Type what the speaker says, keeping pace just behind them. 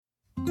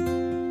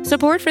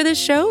Support for this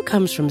show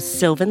comes from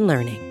Sylvan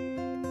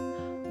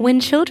Learning. When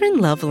children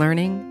love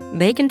learning,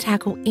 they can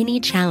tackle any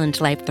challenge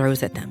life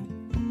throws at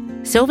them.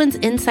 Sylvan's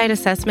Insight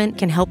Assessment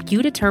can help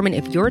you determine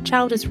if your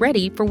child is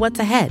ready for what's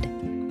ahead.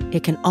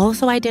 It can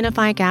also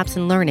identify gaps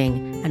in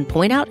learning and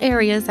point out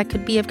areas that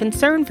could be of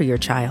concern for your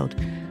child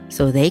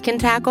so they can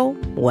tackle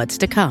what's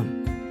to come.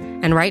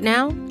 And right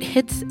now,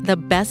 it's the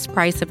best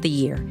price of the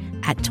year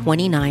at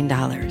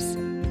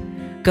 $29.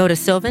 Go to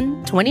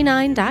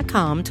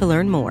sylvan29.com to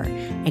learn more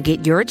and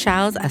get your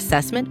child's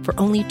assessment for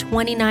only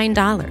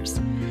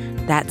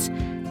 $29. That's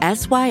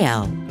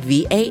SYLVAN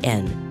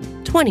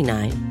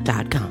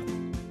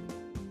 29.com.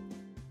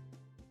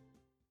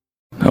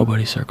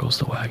 Nobody circles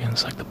the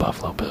wagons like the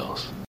Buffalo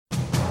Bills.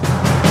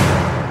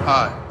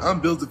 Hi,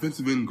 I'm Bills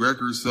defensive end Greg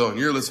Rousseau, and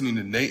you're listening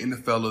to Nate and the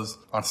Fellas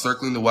on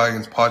Circling the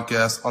Wagons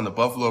podcast on the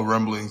Buffalo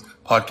Rumblings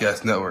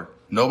podcast network.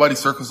 Nobody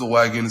circles the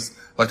wagons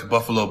like the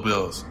Buffalo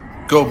Bills.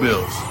 Go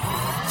Bills!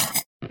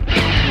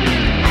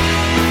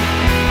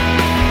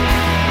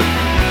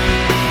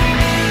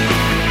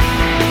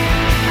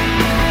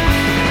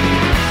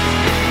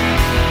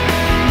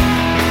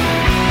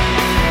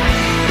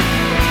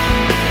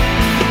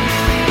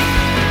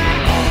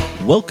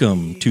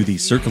 Welcome to the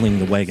Circling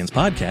the Wagons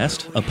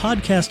podcast, a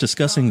podcast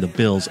discussing the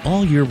Bills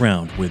all year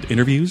round with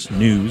interviews,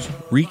 news,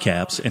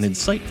 recaps, and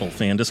insightful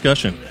fan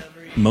discussion.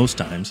 Most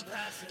times.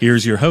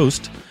 Here's your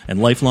host and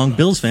lifelong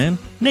Bills fan,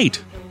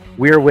 Nate.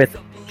 We're with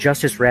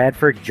Justus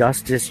Radford,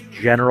 Justice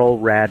General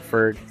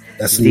Radford.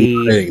 That's not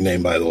a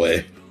nickname, by the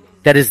way.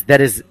 That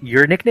is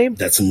your nickname?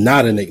 That's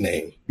not a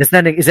nickname. Is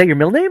that your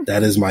middle name?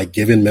 That is my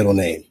given middle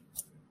name.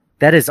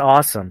 That is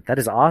awesome. That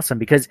is awesome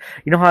because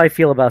you know how I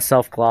feel about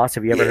self-gloss?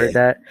 Have you ever heard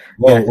that?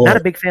 Well, not a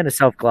big fan of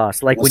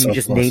self-gloss. Like when you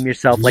just name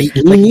yourself. Me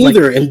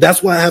neither. And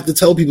that's why I have to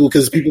tell people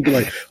because people be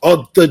like,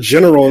 oh, the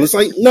general. And it's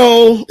like,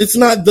 no, it's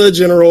not the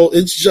general.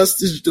 It's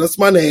just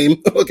my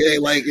name. Okay.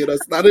 Like,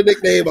 it's not a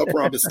nickname. I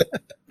promise.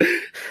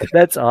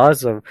 That's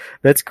awesome.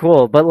 That's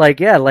cool. But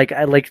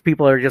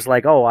people are just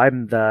like, oh,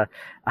 I'm the,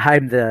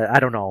 I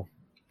don't know,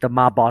 the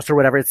mob boss or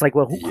whatever. It's like,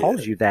 well, who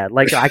calls you that?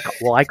 Like, I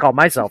call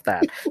myself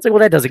that. It's like, well,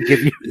 that doesn't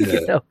give you,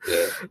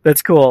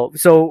 That's cool.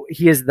 So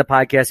he is the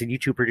podcast and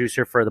YouTube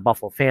producer for the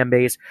Buffalo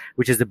FAMBase,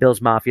 which is the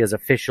Bills Mafia's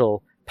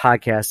official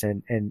podcast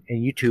and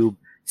YouTube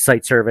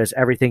site service.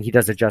 Everything he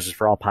does at Justice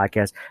for All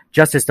podcast.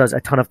 Justice does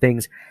a ton of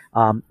things.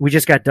 We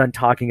just got done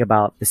talking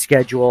about the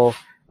schedule.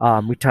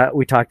 We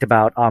talked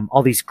about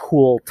all these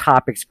cool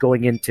topics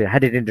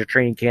headed into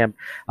training camp.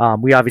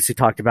 We obviously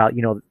talked about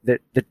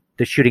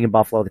the shooting in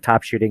Buffalo, the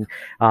top shooting,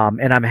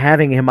 and I'm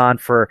having him on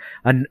for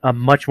a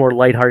much more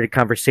lighthearted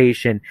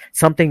conversation.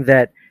 Something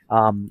that,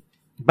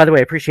 by the way,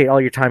 I appreciate all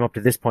your time up to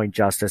this point,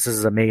 Justice. This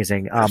is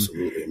amazing.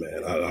 Absolutely,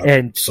 man.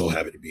 I'm so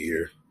happy to be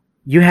here.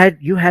 You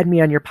had me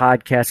on your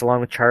podcast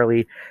along with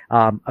Charlie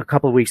a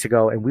couple of weeks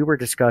ago, and we were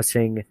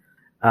discussing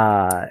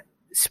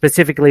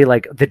specifically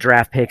like the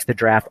draft picks, the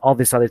draft, all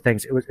these other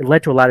things. It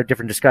led to a lot of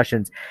different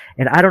discussions.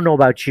 And I don't know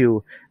about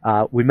you.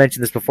 We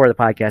mentioned this before the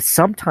podcast.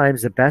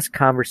 Sometimes the best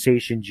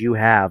conversations you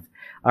have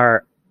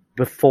are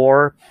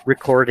before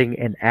recording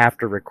and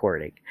after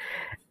recording.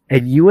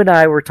 And you and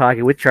I were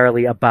talking with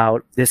Charlie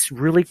about this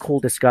really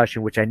cool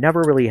discussion, which I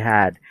never really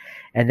had.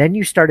 And then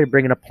you started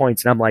bringing up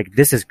points and I'm like,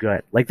 this is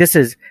good. Like this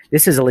is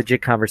a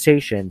legit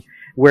conversation.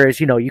 Whereas,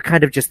 you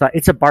kind of just thought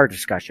it's a bar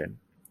discussion.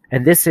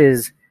 And this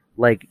is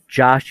like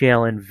Josh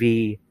Allen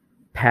v.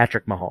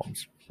 Patrick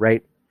Mahomes,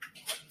 right?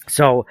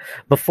 So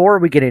before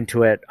we get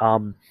into it,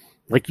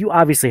 like you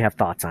obviously have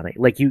thoughts on it.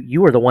 Like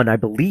you were the one I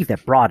believe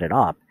that brought it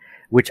up,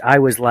 which I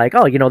was like,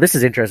 oh, this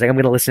is interesting. I'm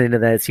going to listen into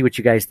that, see what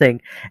you guys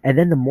think. And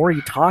then the more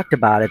you talked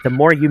about it, the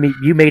more you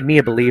made me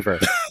a believer,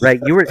 right?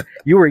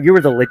 You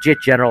were the legit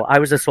general. I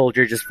was a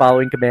soldier, just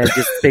following command,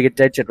 just paying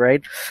attention,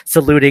 right?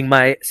 Saluting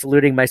my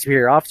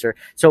superior officer.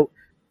 So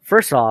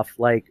first off,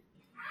 like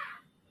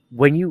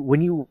when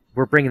you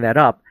were bringing that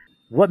up,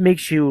 what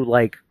makes you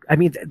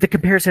the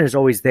comparison is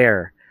always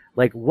there.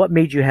 Like, what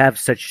made you have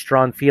such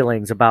strong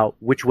feelings about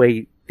which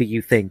way do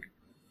you think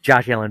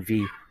Josh Allen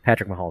v.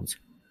 Patrick Mahomes?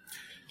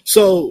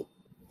 So,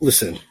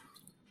 listen,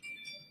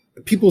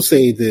 people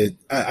say that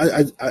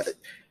I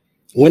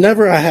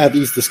whenever I have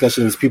these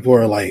discussions, people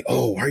are like,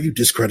 oh, are you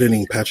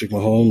discrediting Patrick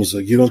Mahomes?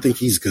 You don't think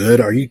he's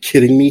good? Are you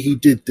kidding me? He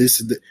did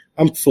this.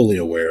 I'm fully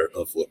aware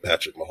of what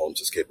Patrick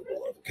Mahomes is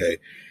capable of, okay?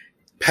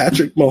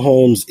 Patrick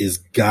Mahomes is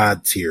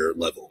God tier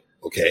level,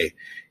 okay?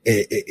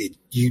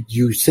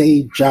 You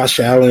say Josh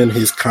Allen,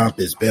 his comp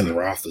is Ben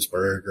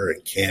Roethlisberger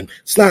and Cam.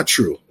 It's not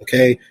true,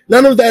 okay?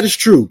 None of that is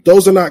true.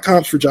 Those are not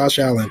comps for Josh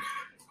Allen.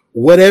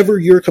 Whatever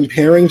you're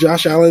comparing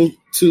Josh Allen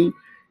to,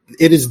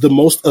 it is the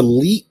most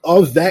elite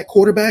of that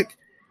quarterback,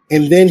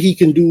 and then he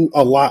can do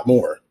a lot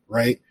more,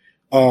 right?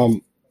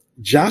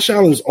 Josh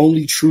Allen's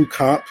only true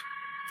comp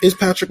is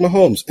Patrick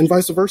Mahomes and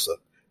vice versa,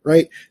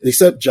 right?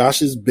 Except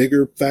Josh is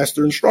bigger,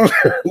 faster, and stronger.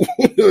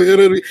 You know what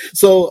I mean?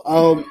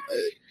 So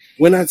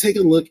when I take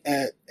a look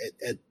at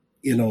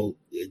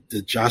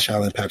the Josh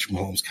Allen Patrick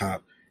Mahomes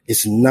comp,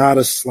 it's not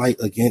a slight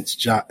against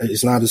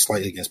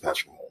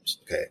Patrick Mahomes.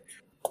 Okay,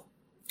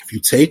 if if you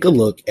take a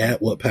look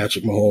at what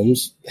Patrick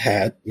Mahomes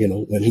had,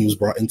 when he was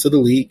brought into the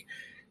league,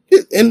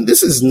 and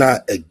this is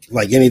not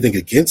like anything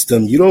against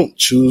him. You don't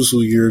choose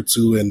who you're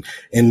to, and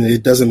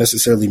it doesn't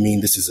necessarily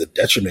mean this is a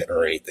detriment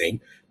or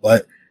anything,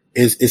 but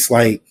it's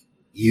like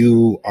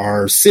you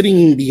are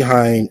sitting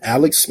behind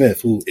Alex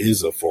Smith, who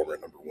is a former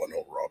number 1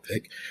 overall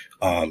pick.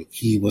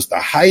 He was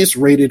the highest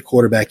rated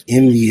quarterback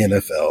in the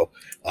NFL,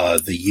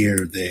 the year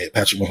that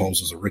Patrick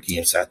Mahomes was a rookie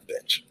and sat the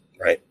bench,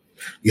 right?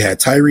 You had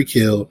Tyreek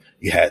Hill,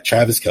 you had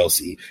Travis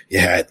Kelce, you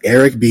had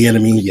Eric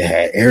Bieniemy, you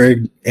had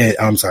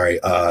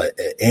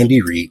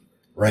Andy Reid,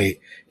 right?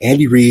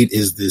 Andy Reid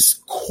is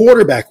this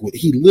quarterback.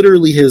 He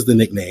literally has the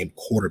nickname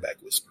quarterback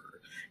whisperer.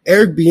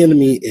 Eric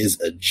Bieniemy is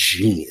a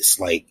genius,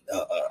 like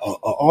a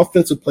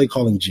offensive play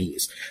calling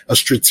genius, a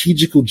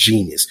strategical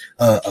genius,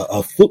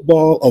 a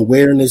football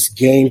awareness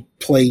game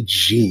play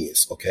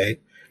genius. Okay.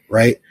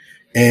 Right.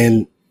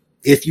 And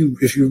if you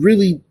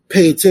really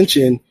pay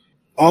attention,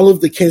 all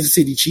of the Kansas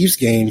City Chiefs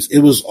games, it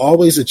was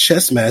always a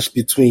chess match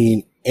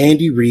between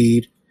Andy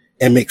Reid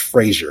and Mick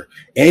Frazier.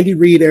 Andy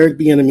Reid, Eric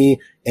Bieniemy,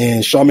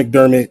 and Sean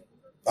McDermott,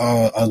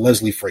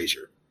 Leslie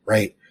Frazier,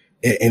 right?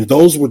 And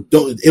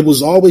it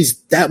was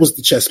always, that was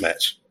the chess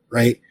match,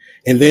 right?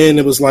 And then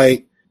it was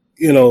like,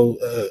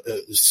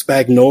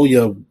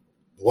 Spagnolia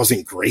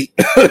wasn't great,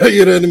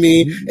 you know what I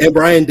mean? And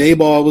Brian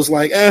Daboll was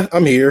like,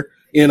 I'm here,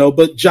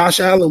 but Josh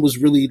Allen was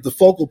really the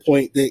focal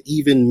point that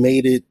even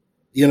made it,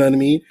 you know what I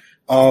mean?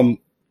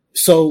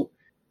 So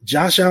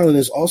Josh Allen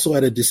is also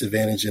at a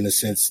disadvantage in the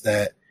sense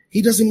that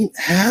he doesn't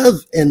have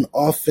an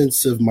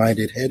offensive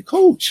minded head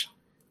coach,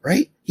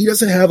 right? He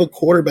doesn't have a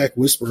quarterback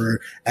whisperer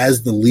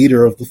as the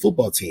leader of the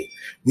football team.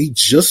 We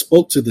just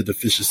spoke to the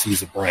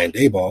deficiencies of Brian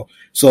Daboll.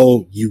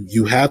 So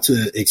you have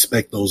to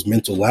expect those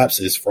mental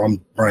lapses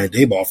from Brian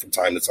Daboll from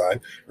time to time,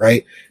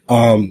 right?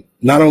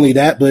 Not only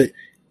that, but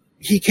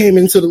he came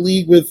into the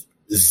league with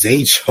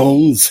Zay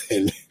Jones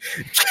and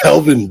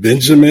Kelvin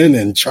Benjamin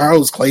and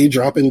Charles Clay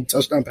dropping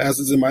touchdown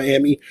passes in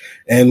Miami.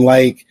 And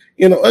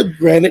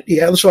granted, he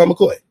had LaShawn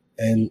McCoy,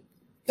 and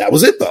that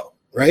was it though,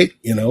 right?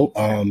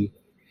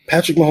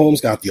 Patrick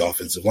Mahomes got the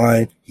offensive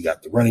line. He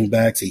got the running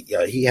backs. He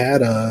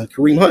had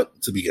Kareem Hunt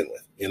to begin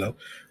with,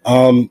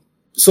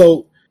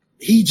 so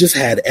he just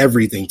had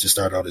everything to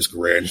start out his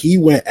career, and he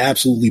went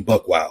absolutely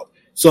buck wild.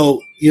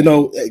 So,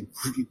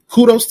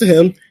 kudos to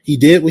him. He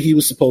did what he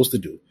was supposed to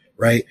do,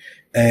 right?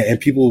 And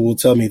people will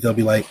tell me, they'll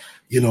be like,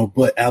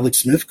 but Alex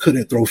Smith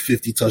couldn't throw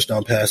 50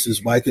 touchdown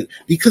passes. Why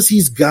because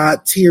he's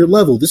God tier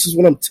level. This is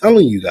what I'm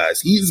telling you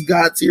guys. He's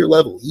God tier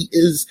level. He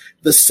is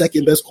the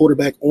second best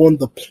quarterback on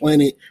the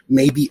planet,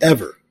 maybe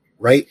ever,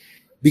 right?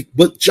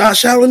 But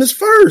Josh Allen is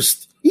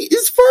first. He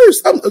is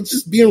first. I'm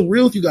just being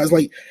real with you guys.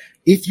 Like,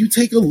 if you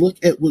take a look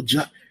at I'm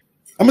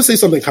going to say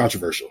something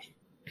controversial.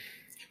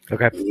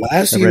 Okay.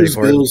 Last year's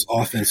Bills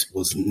offense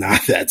was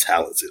not that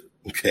talented.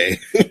 Okay.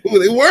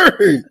 They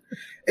weren't.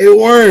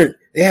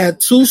 They had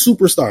 2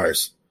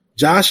 superstars,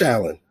 Josh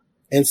Allen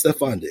and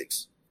Stephon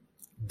Diggs.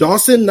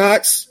 Dawson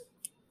Knox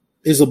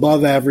is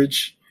above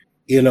average,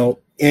 and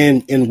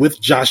with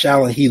Josh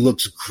Allen, he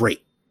looks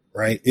great,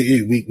 right?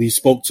 We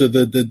spoke to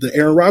the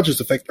Aaron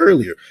Rodgers effect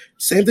earlier.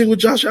 Same thing with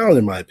Josh Allen,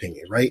 in my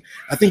opinion, right?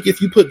 I think if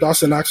you put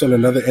Dawson Knox on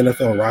another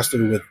NFL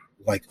roster with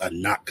like a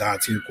not God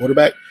tier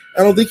quarterback,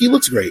 I don't think he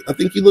looks great. I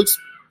think he looks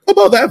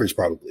above average,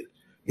 probably.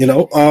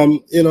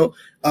 Stephon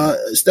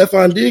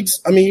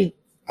Diggs,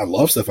 I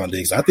love Stephon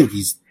Diggs. I think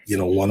he's,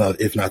 one of,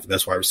 if not the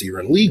best wide receiver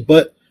in the league.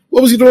 But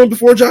what was he doing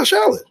before Josh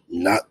Allen?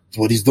 Not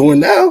what he's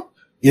doing now.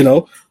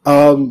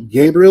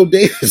 Gabriel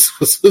Davis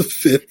was the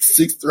 5th,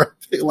 6th round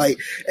pick.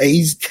 And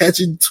he's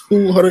catching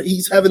 200.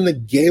 He's having the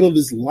game of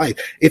his life.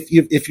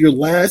 If your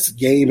last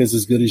game is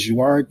as good as you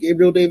are,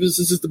 Gabriel Davis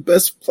is just the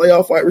best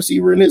playoff wide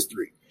receiver in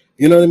history.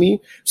 You know what I mean?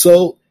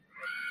 So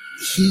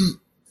he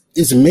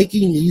is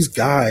making these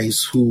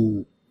guys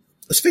who,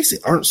 let's face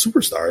it, aren't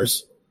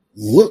superstars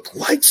look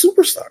like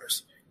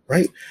superstars,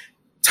 right?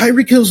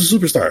 Tyreek Hill's a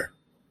superstar.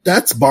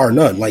 That's bar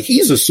none. He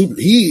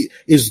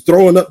is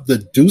throwing up the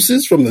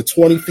deuces from the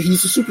 20.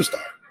 He's a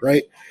superstar,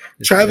 right?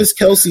 Travis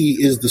Kelce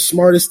is the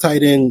smartest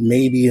tight end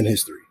maybe in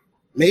history.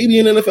 Maybe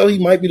in NFL, he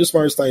might be the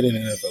smartest tight end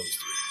in NFL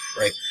history,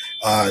 right?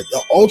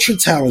 Ultra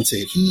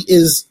talented. He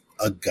is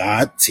a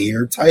God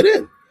tier tight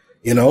end,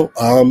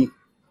 and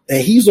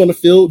he's on the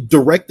field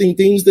directing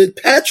things that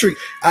Patrick,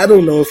 I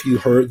don't know if you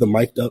heard the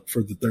mic'd up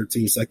for the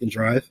 13-second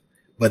drive,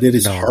 but it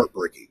is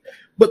heartbreaking.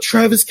 But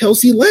Travis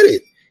Kelce led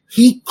it.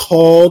 He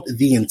called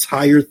the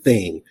entire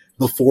thing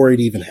before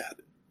it even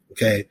happened.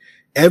 Okay.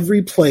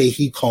 Every play,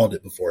 he called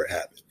it before it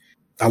happened.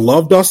 I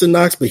love Dawson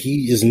Knox, but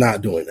he is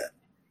not doing that.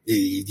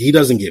 He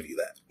doesn't give you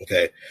that.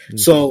 Okay.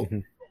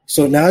 Mm-hmm.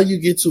 So now you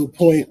get to a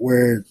point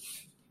where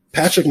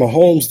Patrick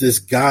Mahomes, this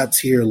God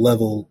tier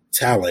level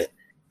talent,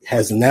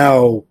 has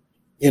now,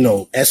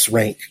 S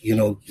rank,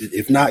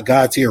 if not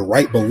God tier,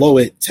 right below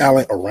it,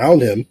 talent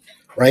around him.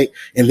 Right.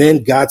 And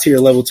then God tier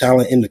level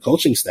talent in the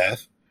coaching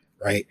staff.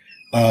 Right.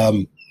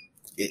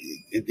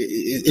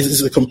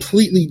 it's a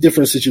completely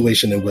different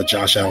situation than what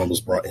Josh Allen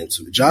was brought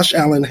into. Josh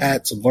Allen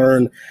had to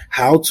learn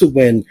how to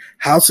win,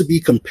 how to be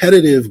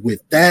competitive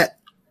with that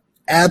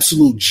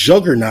absolute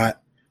juggernaut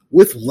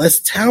with less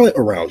talent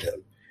around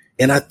him.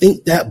 And I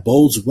think that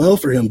bodes well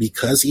for him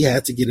because he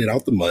had to get it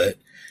out the mud.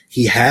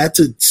 He had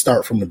to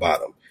start from the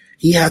bottom.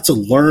 He had to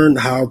learn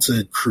how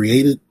to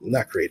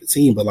not create a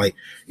team, but like,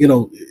 you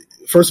know,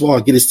 first of all,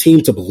 get his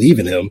team to believe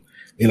in him.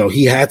 You know,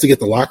 he had to get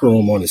the locker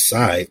room on his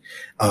side.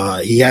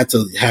 He had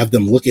to have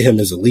them look at him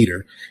as a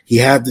leader. He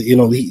had to,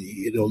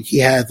 he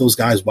had those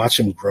guys watch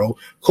him grow.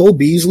 Cole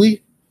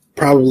Beasley,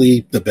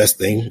 probably the best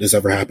thing that's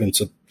ever happened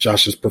to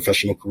Josh's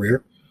professional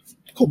career.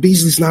 Cole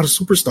Beasley's not a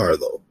superstar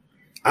though.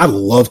 I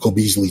love Cole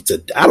Beasley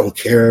I don't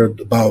care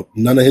about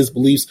none of his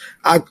beliefs.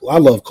 I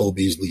love Cole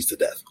Beasley to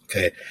death.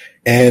 Okay.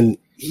 And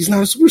he's not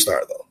a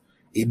superstar though,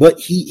 but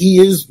he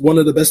is one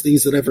of the best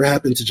things that ever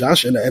happened to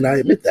Josh. And I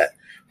admit that.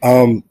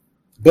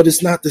 But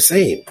it's not the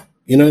same.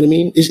 You know what I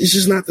mean? It's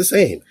just not the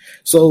same.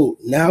 So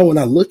now when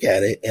I look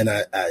at it, and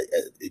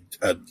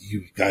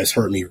you guys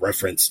heard me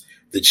reference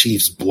the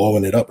Chiefs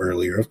blowing it up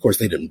earlier. Of course,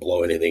 they didn't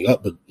blow anything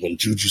up, but when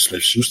Juju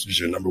Smith-Schuster is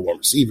your number one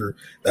receiver,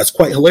 that's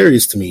quite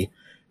hilarious to me.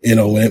 You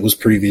know, when it was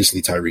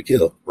previously Tyreek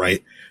Hill,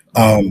 right?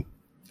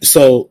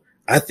 So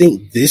I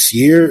think this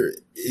year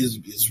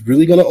is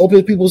really going to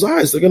open people's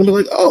eyes. They're going to be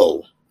like,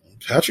 oh,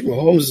 Patrick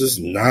Mahomes is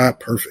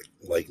not perfect,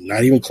 like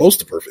not even close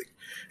to perfect.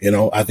 You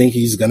know, I think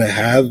he's going to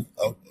have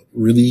a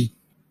really,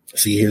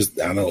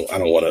 I don't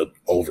want to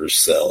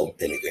oversell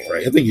anything,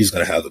 right? I think he's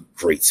going to have a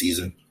great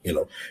season, you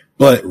know,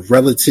 but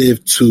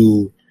relative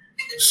to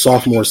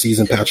sophomore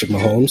season Patrick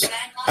Mahomes,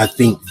 I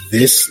think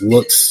this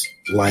looks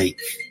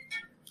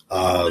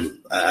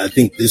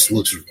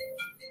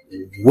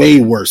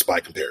way worse by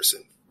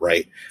comparison,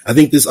 right? I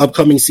think this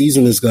upcoming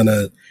season is going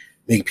to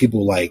make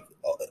people like,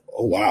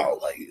 oh wow,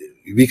 like,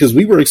 because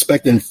we were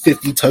expecting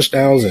 50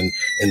 touchdowns and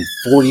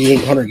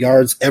 4,800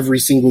 yards every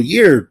single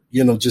year,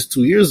 you know, just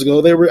 2 years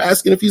ago. They were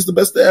asking if he's the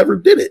best that ever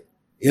did it,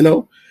 you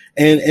know?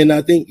 And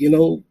I think, you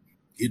know,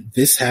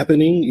 this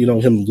happening, you know,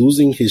 him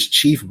losing his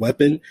chief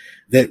weapon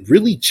that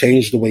really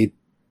changed the way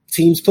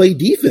teams play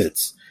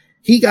defense.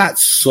 He got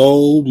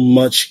so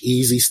much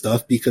easy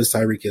stuff because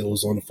Tyreek Hill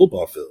was on the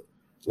football field.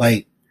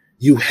 Like,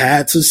 you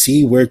had to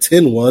see where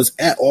 10 was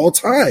at all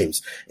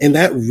times. And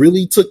that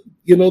really took,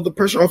 you know, the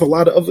pressure off a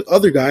lot of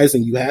other guys.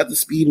 And you had the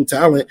speed and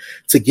talent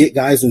to get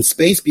guys in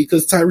space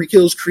because Tyreek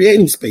Hill is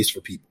creating space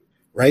for people,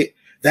 right?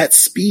 That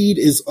speed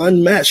is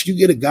unmatched. You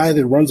get a guy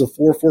that runs a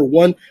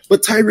 4.41,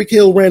 but Tyreek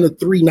Hill ran a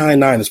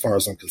 3.99 as far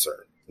as I'm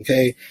concerned.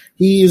 Okay.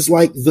 He is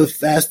like the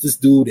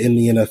fastest dude in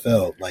the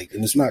NFL. Like,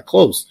 and it's not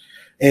close.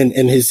 And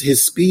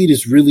his speed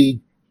is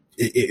really,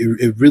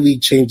 it really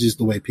changes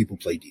the way people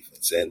play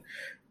defense. And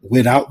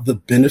without the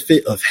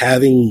benefit of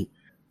having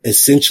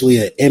essentially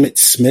an Emmitt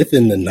Smith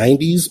in the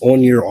 90s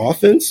on your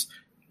offense,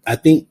 I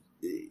think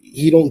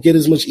he don't get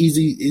as much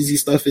easy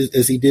stuff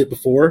as he did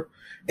before.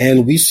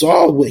 And we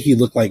saw what he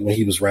looked like when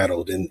he was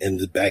rattled in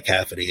the back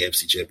half of the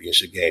AFC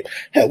Championship game.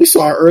 Hell, we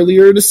saw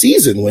earlier in the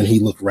season when he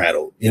looked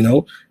rattled, you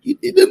know,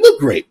 it didn't look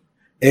great.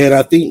 And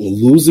I think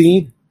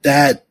losing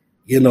that,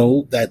 you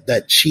know,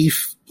 that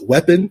chief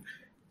weapon,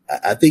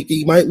 I think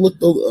he might look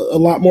a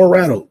lot more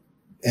rattled.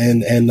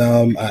 And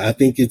I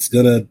think it's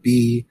going to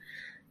be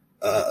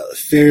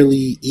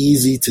fairly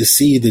easy to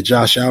see that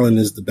Josh Allen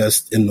is the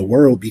best in the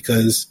world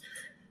because,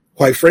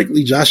 quite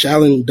frankly, Josh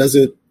Allen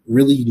doesn't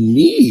really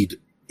need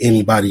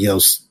anybody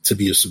else to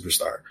be a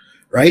superstar,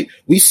 right?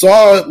 We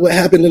saw what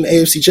happened in the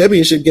AFC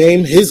Championship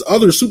game. His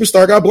other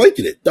superstar got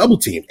blanketed, double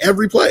teamed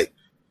every play.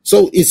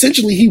 So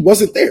essentially he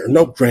wasn't there.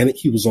 No, granted,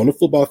 he was on the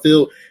football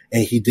field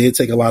and he did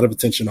take a lot of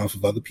attention off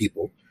of other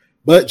people,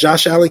 but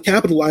Josh Allen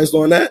capitalized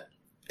on that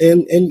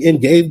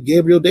and gave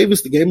Gabriel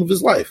Davis the game of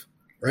his life,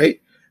 right?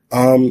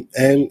 I mean,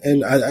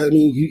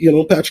 you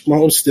know, Patrick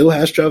Mahomes still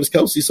has Travis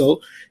Kelce.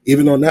 So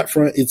even on that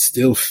front, it's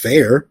still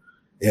fair,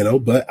 you know,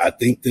 but I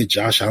think that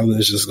Josh Allen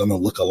is just going to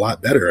look a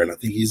lot better. And I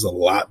think he's a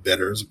lot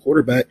better as a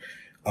quarterback.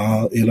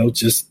 You know,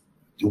 just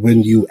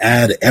when you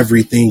add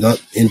everything up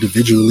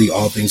individually,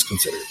 all things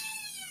considered.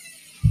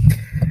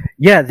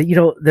 Yeah. You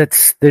know,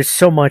 there's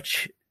so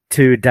much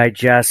to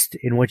digest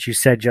in what you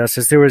said,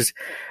 Justus. There was,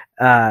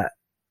 I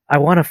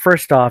want to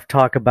first off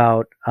talk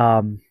about,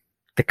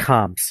 the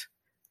comps.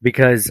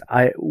 Because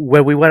I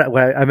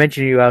mentioned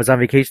to you, I was on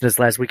vacation this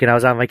last weekend. I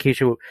was on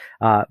vacation.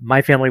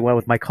 My family went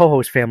with my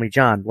co-host family,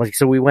 John. Like,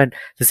 so we went to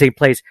the same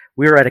place.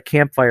 We were at a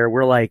campfire.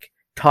 We're like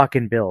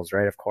talking Bills,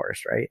 right? Of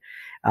course, right?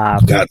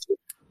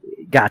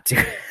 Got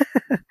to.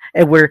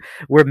 And we're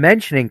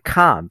mentioning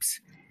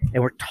comps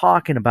and we're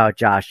talking about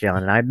Josh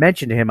Allen. And I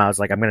mentioned to him, I was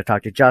like, I'm going to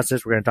talk to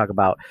Justus. We're going to talk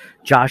about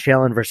Josh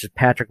Allen versus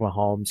Patrick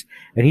Mahomes.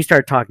 And he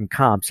started talking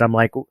comps. I'm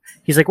like,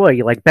 he's like, well,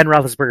 you like Ben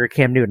Roethlisberger,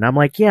 Cam Newton. I'm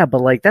like, yeah,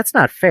 but like, that's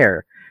not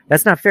fair.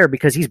 That's not fair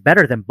because he's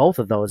better than both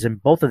of those in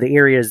both of the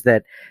areas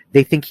that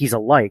they think he's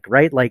alike,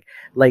 right? Like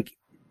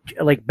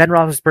like Ben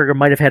Roethlisberger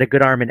might have had a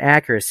good arm and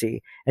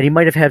accuracy, and he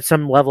might have had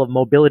some level of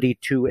mobility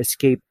to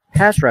escape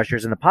pass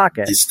rushers in the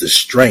pocket. It's the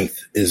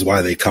strength is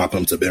why they comp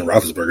him to Ben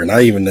Roethlisberger.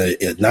 Not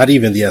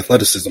even the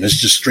athleticism. It's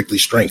just strictly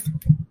strength.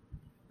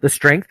 The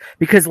strength,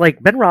 because like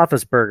peak Ben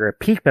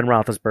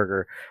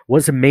Roethlisberger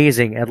was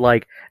amazing at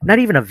like not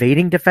even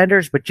evading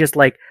defenders, but just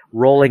like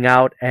rolling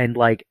out and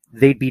like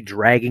they'd be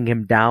dragging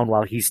him down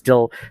while he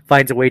still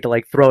finds a way to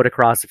like throw it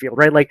across the field,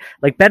 right?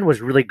 Like Ben was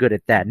really good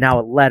at that. Now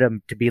it led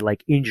him to be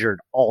like injured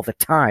all the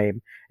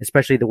time,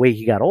 especially the way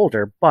he got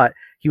older, but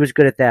he was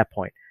good at that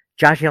point.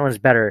 Josh Allen is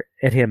better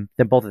at him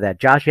than both of that.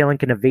 Josh Allen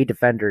can evade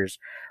defenders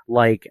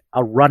like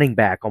a running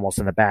back almost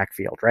in the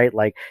backfield, right?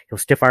 Like he'll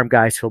stiff arm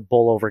guys, he'll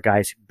bowl over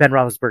guys. Ben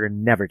Roethlisberger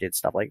never did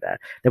stuff like that.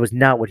 That was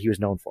not what he was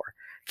known for.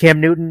 Cam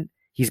Newton,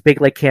 he's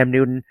big like Cam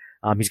Newton.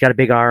 He's got a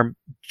big arm.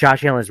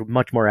 Josh Allen is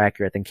much more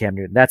accurate than Cam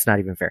Newton. That's not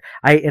even fair.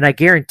 I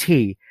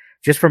guarantee,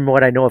 just from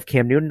what I know of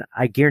Cam Newton,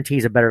 I guarantee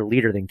he's a better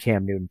leader than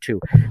Cam Newton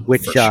too,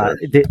 which, sure.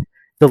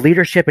 The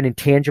leadership and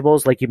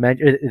intangibles, like you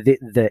mentioned,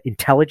 the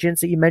intelligence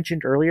that you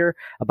mentioned earlier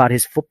about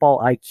his football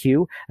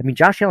IQ. I mean,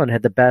 Josh Allen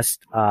had the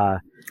best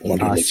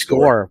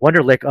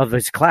Wonderlic of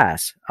his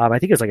class. I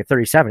think it was like a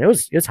 37. It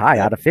was high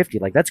out of 50.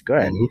 Like that's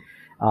good.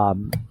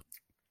 Mm-hmm.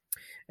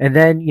 And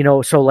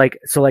then so let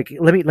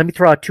me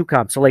throw out two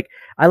comps. So like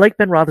I like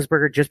Ben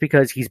Roethlisberger just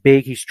because he's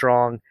big, he's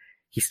strong,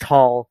 he's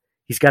tall,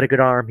 he's got a good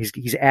arm,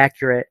 he's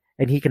accurate,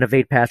 and he can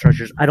evade pass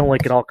rushers. I don't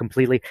like it all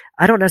completely.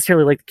 I don't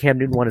necessarily like the Cam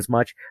Newton one as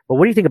much, but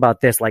what do you think about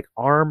this? Like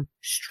arm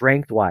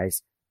strength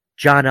wise,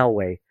 John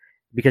Elway,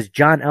 because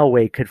John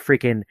Elway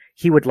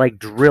he would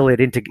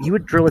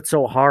drill it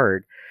so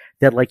hard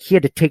that like he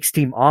had to take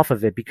steam off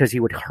of it because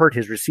he would hurt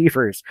his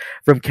receivers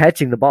from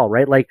catching the ball,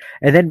 right? Like,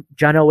 and then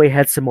John Elway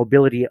had some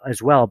mobility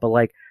as well, but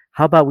like,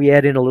 how about we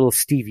add in a little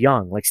Steve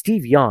Young? Like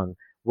Steve Young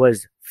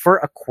was, for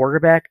a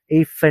quarterback,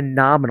 a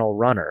phenomenal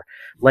runner.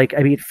 Like,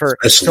 I mean,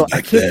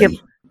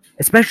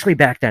 especially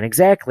back then,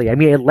 exactly. I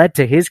mean, it led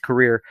to his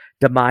career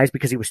demise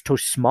because he was so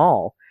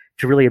small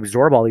to really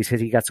absorb all these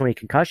hits. He got so many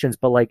concussions,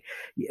 but like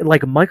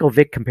Michael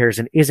Vick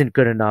comparison isn't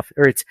good enough.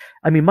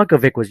 Michael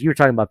Vick you were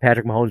talking about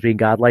Patrick Mahomes being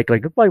godlike.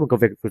 Like Michael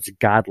Vick was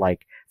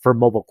godlike for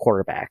mobile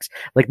quarterbacks.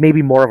 Like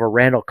maybe more of a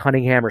Randall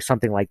Cunningham or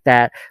something like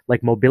that,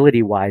 like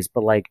mobility wise.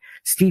 But like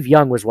Steve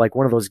Young was like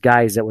one of those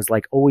guys that was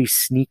like always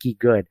sneaky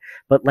good,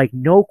 but like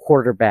no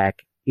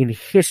quarterback in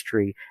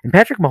history. And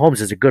Patrick Mahomes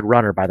is a good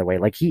runner, by the way.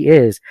 Like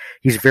he's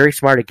very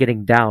smart at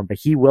getting down, but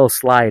he will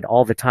slide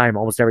all the time,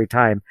 almost every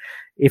time,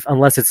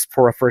 unless it's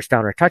for a first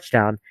down or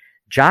touchdown.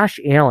 Josh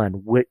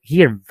Allen,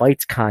 he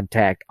invites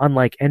contact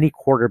unlike any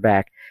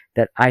quarterback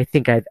that I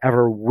think I've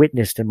ever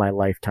witnessed in my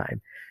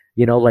lifetime.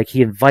 Like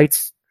he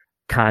invites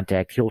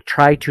contact. He'll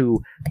try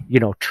to,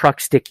 truck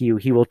stick you.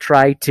 He will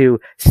try to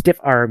stiff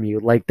arm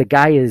you. Like the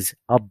guy is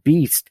a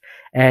beast.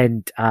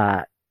 And,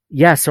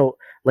 so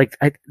like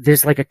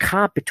there's like a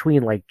comp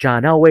between like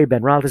John Elway,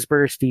 Ben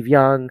Roethlisberger, Steve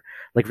Young,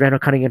 like Randall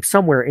Cunningham,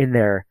 somewhere in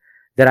there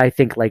that I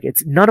think like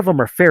none of them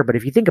are fair. But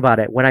if you think about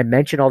it, when I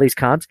mention all these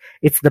comps,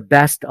 it's the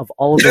best of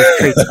all of those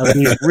traits of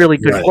these really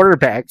good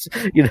quarterbacks,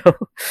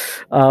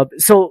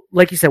 So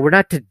like you said, we're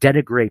not to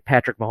denigrate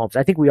Patrick Mahomes.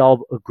 I think we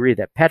all agree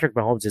that Patrick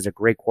Mahomes is a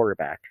great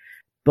quarterback,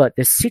 but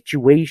the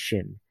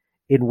situation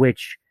in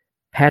which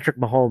Patrick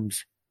Mahomes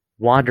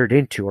wandered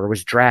into, or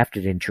was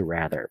drafted into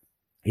rather,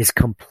 is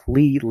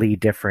completely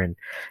different.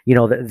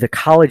 The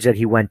college that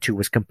he went to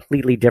was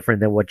completely different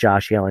than what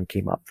Josh Allen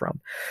came up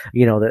from.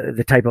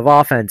 The type of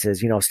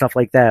offenses, stuff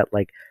like that.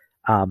 Like,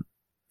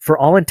 for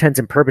all intents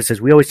and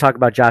purposes, we always talk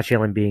about Josh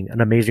Allen being an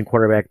amazing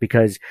quarterback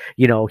because,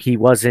 he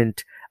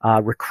wasn't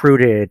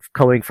recruited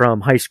going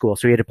from high school.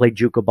 So he had to play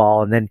JUCO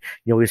ball. And then,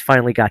 he was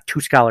finally got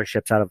 2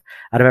 scholarships out of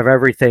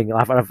everything,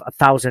 out of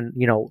 1,000,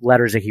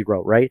 letters that he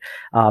wrote. Right.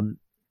 And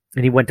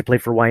he went to play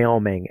for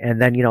Wyoming. And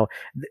then,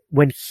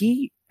 when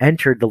he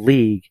entered the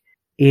league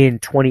in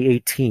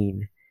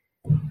 2018,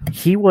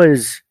 he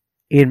was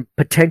in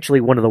potentially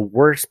one of the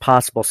worst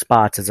possible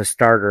spots as a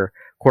starting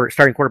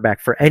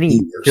quarterback for any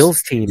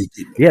Bills team.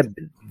 Yeah,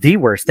 the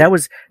worst. They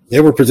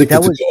were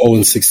predicted to go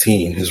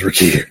 0-16 his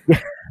rookie year.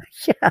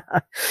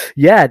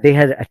 Yeah, they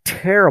had a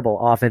terrible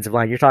offensive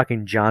line. You're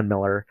talking John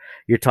Miller.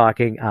 You're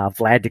talking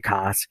Vlad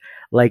Dukas,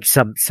 like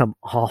some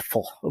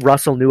awful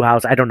Russell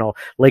Newhouse. I don't know,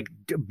 like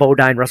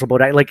Russell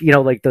Bodine, like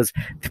those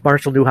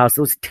Marshall Newhouse.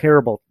 Those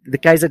terrible. The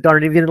guys that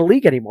aren't even in the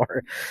league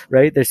anymore,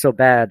 right? They're so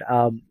bad.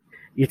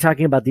 You're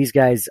talking about these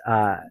guys.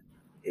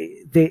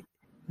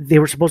 They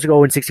were supposed to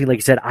go 0-16, like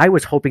you said. I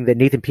was hoping that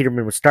Nathan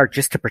Peterman would start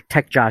just to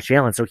protect Josh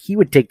Allen, so he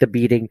would take the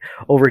beating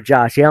over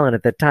Josh Allen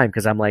at that time.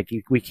 Because I'm like,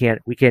 we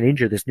can't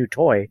injure this new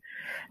toy.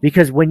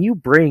 Because when you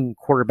bring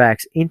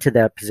quarterbacks into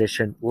that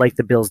position, like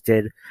the Bills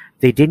did,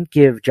 they didn't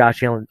give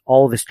Josh Allen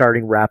all the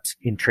starting reps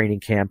in training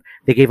camp.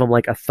 They gave him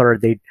like a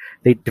third. They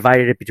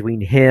divided it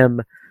between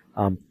him,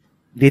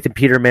 Nathan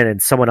Peterman,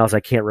 and someone else I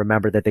can't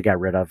remember that they got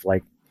rid of.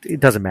 Like, it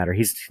doesn't matter.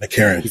 He's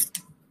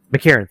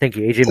McCarron. Thank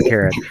you,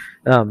 AJ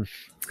McCarron.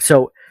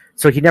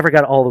 So he never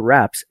got all the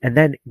reps. And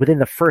then within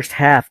the first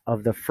half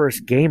of the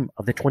first game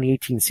of the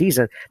 2018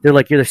 season, they're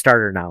like, you're the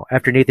starter now.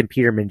 After Nathan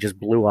Peterman just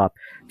blew up,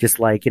 just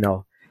like,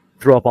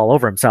 threw up all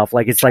over himself.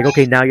 Like, it's like,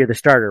 okay, now you're the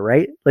starter,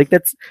 right? Like,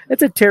 that's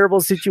a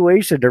terrible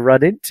situation to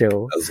run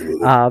into.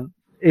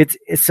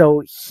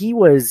 So he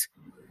was,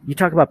 you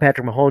talk about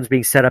Patrick Mahomes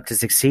being set up to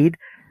succeed.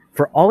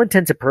 For all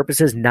intents and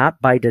purposes, not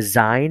by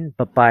design,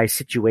 but by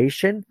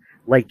situation,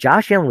 like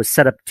Josh Allen was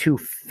set up to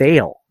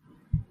fail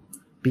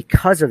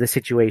because of the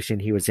situation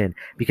he was in,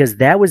 because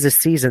that was a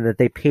season that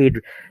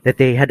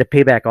they had to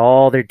pay back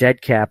all their dead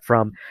cap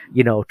from,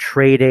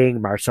 trading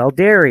Marcel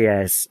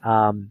Darius.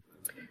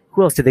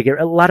 Who else did they get?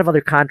 A lot of other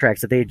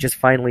contracts that they had just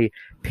finally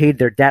paid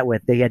their debt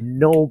with. They had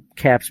no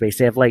cap space.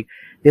 They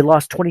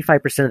lost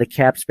 25% of the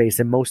cap space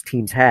that most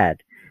teams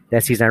had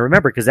that season. I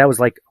remember because that was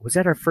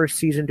that our first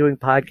season doing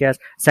podcasts?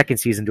 Second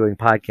season doing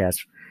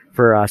podcasts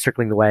for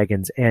Circling the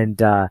Wagons. And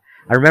I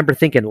remember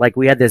thinking, like,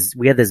 we had this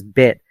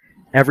bit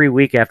every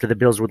week after the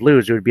Bills would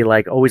lose. It would be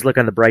like, always look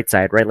on the bright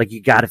side, right? Like, you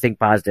got to think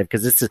positive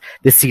because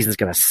this season's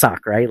going to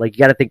suck, right? Like, you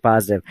got to think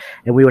positive.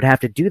 And we would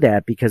have to do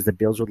that because the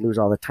Bills would lose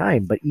all the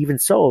time. But even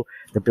so,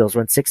 the Bills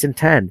went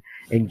 6-10,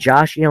 and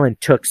Josh Allen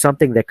took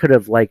something that could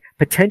have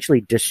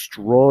potentially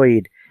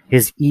destroyed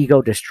his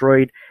ego,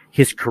 destroyed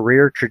his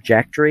career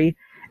trajectory.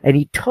 And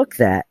he took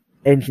that,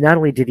 and not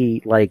only did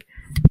he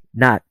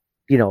not,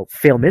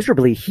 fail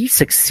miserably, he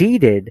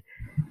succeeded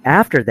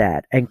after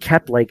that and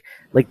kept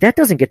that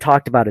doesn't get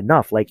talked about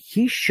enough. Like,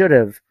 he should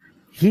have,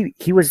 he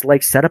was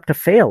set up to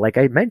fail, like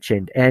I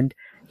mentioned, and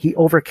he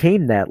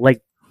overcame that.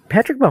 Like,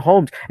 Patrick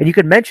Mahomes, and you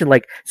could mention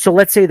so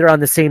let's say they're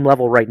on the same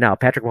level right now,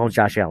 Patrick Mahomes,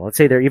 Josh Allen. Let's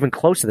say they're even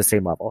close to the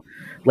same level.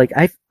 Like,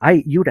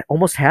 you'd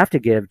almost have to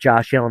give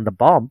Josh Allen the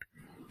bump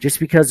just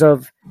because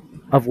of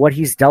what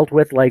he's dealt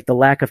with, like the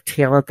lack of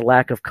talent, the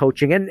lack of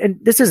coaching. And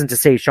this isn't to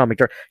say Sean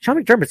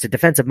McDermott's a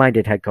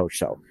defensive-minded head coach,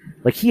 so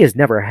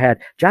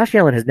Josh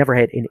Allen has never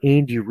had an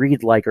Andy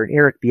Reid or an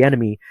Eric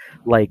Bieniemy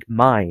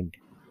mind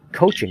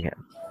coaching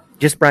him.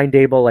 Just Brian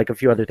Dable, a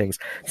few other things.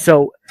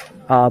 So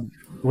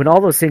when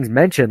all those things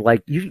mentioned,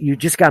 you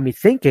just got me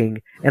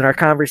thinking in our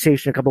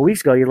conversation a couple of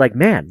weeks ago, you're like,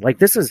 man,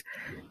 this is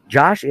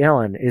Josh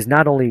Allen is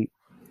not only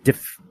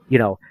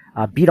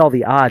beat all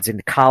the odds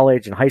in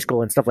college and high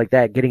school and stuff like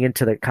that, getting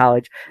into the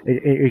college,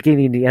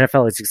 getting into the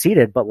NFL and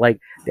succeeded, but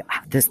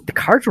the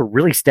cards were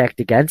really stacked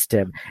against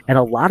him. And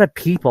a lot of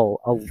people,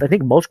 I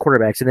think most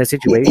quarterbacks in that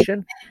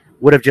situation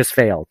would have just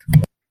failed.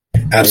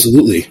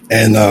 Absolutely.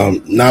 And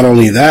not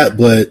only that,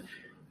 but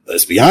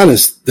let's be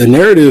honest, the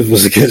narrative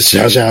was against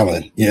Josh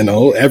Allen.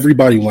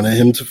 Everybody wanted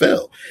him to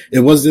fail.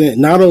 It wasn't,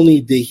 not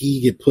only did he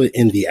get put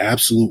in the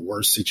absolute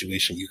worst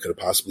situation you could have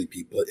possibly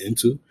be put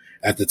into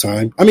at the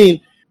time.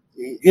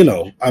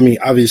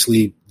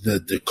 Obviously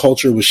the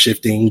culture was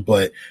shifting,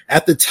 but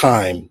at the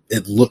time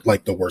it looked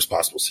like the worst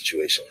possible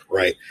situation,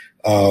 right?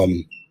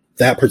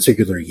 That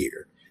particular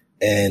year.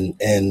 And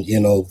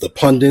the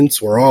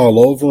pundits were all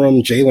over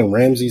him. Jalen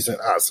Ramsey said,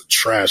 it's a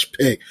trash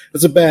pick.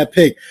 It's a bad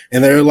pick.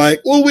 And they're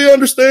like, well, we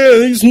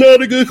understand he's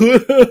not a good,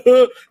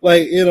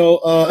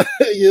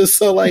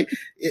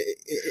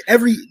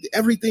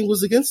 everything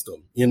was against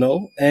him,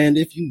 and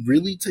if you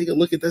really take a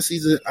look at that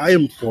season, I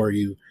implore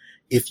you,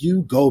 if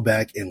you go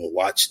back and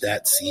watch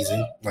that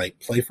season,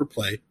 play for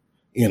play,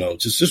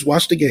 just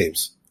watch the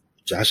games.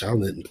 Josh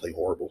Allen didn't play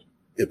horrible.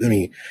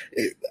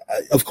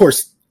 Of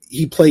course,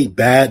 he played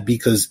bad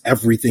because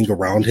everything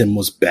around him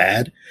was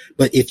bad.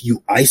 But if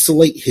you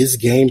isolate his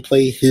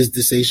gameplay, his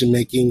decision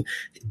making,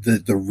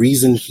 the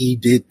reason he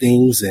did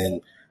things, and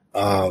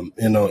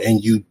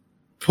and you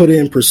put it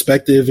in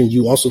perspective, and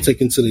you also take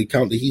into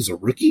account that he's a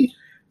rookie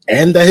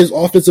and that his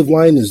offensive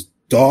line is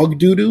dog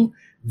doo-doo,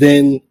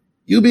 then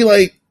you'll be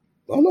like,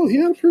 oh no, he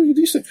had a pretty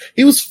decent.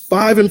 He was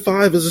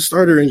 5-5 as a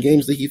starter in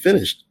games that he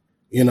finished.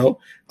 So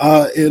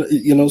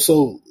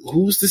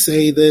who's to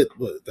say that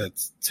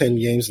that's 10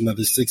 games,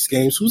 another 6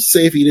 games? Who's to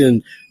say if he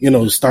didn't,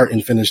 start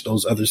and finish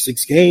those other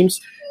 6 games?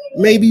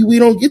 Maybe we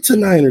don't get to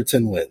 9 or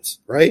 10 wins,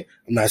 right?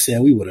 I'm not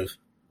saying we would have,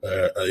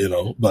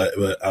 but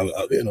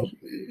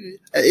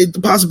the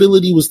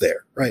possibility was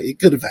there, right? It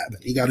could have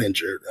happened. He got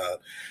injured,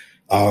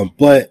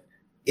 but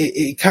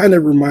it kind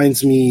of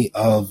reminds me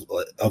of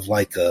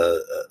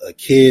a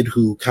kid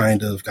who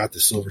kind of got the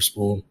silver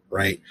spoon,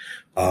 right?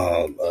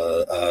 In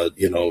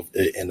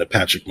the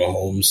Patrick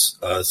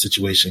Mahomes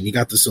situation, he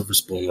got the silver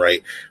spoon,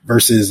 right?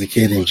 Versus a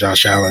kid in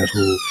Josh Allen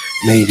who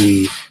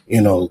maybe,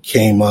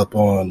 came up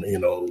on,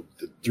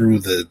 through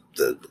the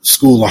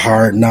school of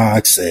hard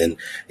knocks and,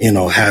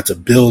 had to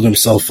build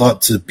himself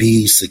up to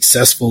be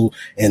successful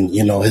and,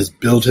 has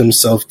built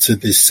himself to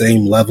this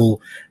same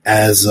level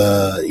as,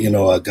 a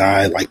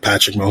guy like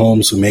Patrick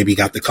Mahomes who maybe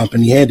got the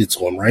company handed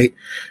to him, right?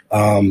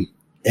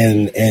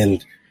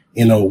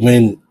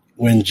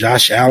 When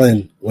Josh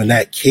Allen, when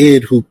that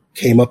kid who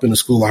came up in the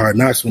school of hard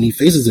knocks, when he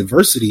faces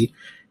adversity,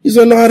 he's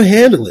going to know how to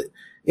handle it.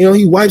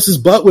 He wipes his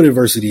butt with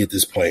adversity at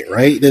this point,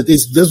 right?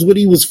 That's what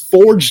he was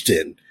forged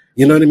in.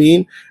 You know what I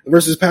mean?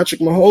 Versus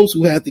Patrick Mahomes,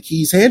 who had the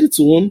keys handed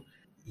to him,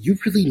 you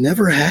really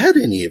never had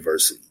any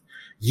adversity.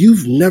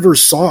 you've never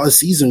saw a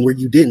season where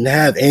you didn't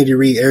have Andy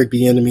Reid, Eric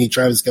Bieniemy,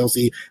 Travis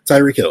Kelce,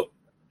 Tyreek Hill,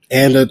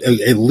 and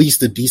at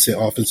least a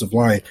decent offensive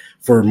line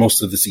for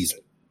most of the season.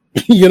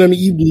 You know what I mean?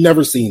 You've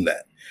never seen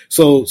that.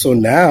 So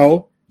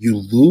now you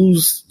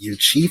lose your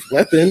chief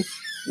weapon.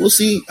 We'll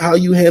see how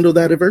you handle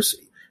that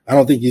adversity. I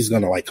don't think he's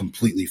going to like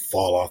completely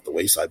fall off the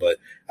wayside, but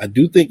I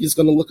do think it's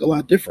going to look a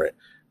lot different.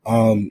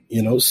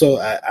 So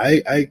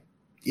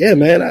yeah,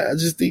 man, I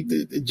just think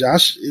that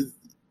Josh is,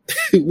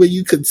 when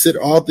you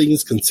consider all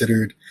things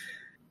considered,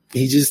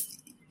 he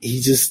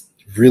just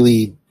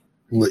really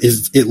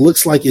is, it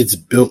looks like it's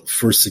built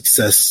for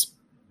success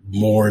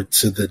more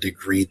to the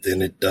degree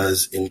than it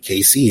does in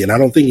KC. And I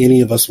don't think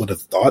any of us would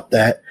have thought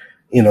that,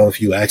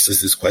 if you asked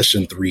us this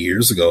question 3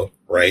 years ago,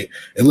 right?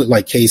 It looked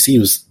like KC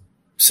was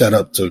set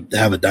up to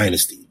have a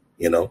dynasty,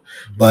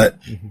 but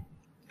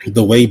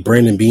the way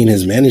Brandon Beane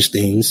has managed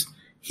things,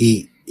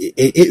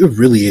 it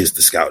really is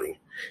the scouting.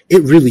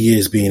 It really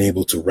is being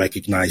able to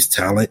recognize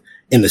talent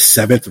in the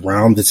 7th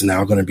round that's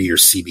now going to be your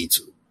CB2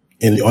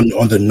 and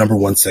on the number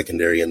 1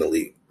 secondary in the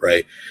league,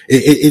 right?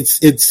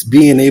 It's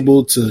being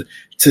able to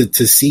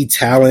see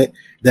talent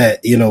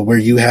that, where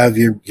you have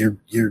your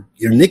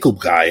nickel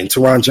guy in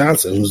Teron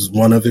Johnson, who's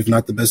one of, if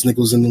not the best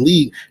nickels in the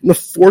league, in the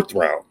 4th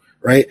round,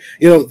 right?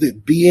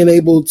 Being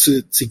able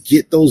to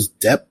get those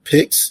depth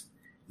picks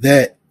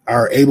that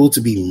are able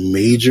to be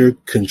major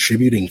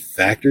contributing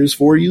factors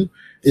for you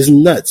is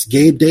nuts.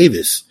 Gabe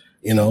Davis,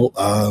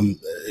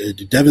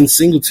 Devin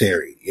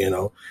Singletary,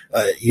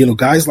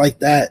 guys like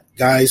that,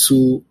 guys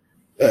who,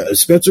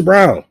 Spencer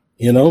Brown,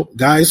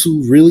 guys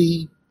who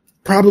really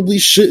probably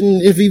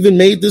shouldn't have even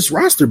made this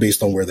roster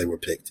based on where they were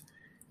picked.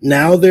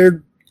 Now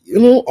they're,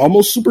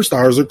 almost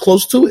superstars or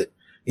close to it,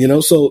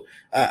 so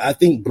I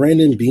think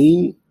Brandon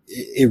Beane,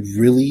 it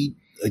really,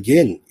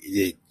 again,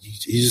 you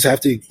just have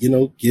to,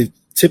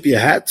 tip your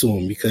hat to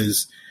him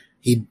because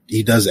he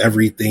does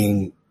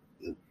everything,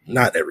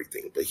 not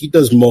everything, but he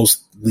does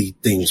mostly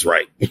things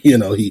right.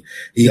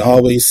 He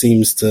always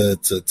seems to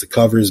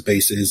cover his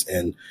bases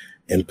and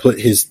put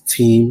his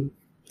team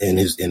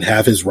and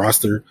have his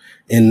roster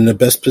in the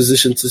best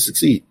position to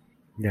succeed.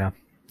 Yeah.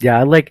 Yeah.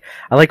 I like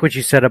what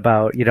you said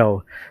about,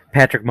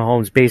 Patrick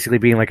Mahomes basically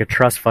being like a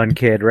trust fund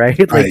kid, right?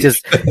 Like Right.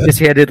 just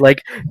handed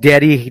like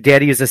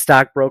daddy is a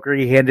stockbroker.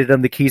 He handed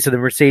him the keys to the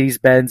Mercedes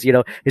Benz,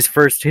 his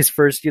first,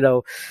 first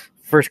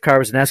car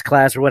was an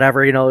S-Class or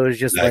whatever, it was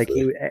just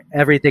Exactly. like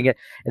everything. And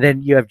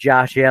then you have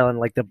Josh Allen,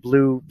 like the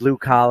blue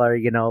collar,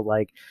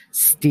 like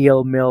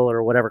steel mill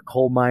or whatever,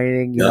 coal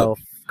mining, Yep.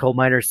 coal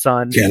miner's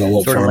son,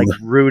 Cantaloupe sort of farmer. like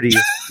Rudy.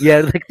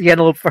 Yeah, like the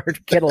cantaloupe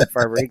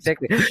farmer,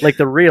 exactly. Like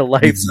the real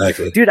life.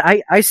 Exactly. Dude,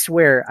 I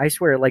swear,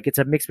 like it's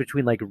a mix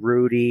between like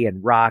Rudy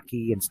and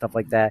Rocky and stuff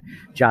like that.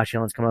 Josh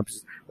Allen's come up.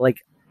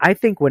 Like, I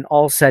think when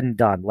all's said and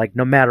done, like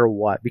no matter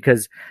what,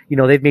 because,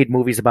 they've made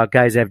movies about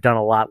guys that have done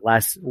a lot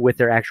less with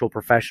their actual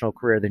professional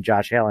career than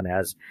Josh Allen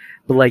has.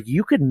 But like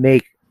you could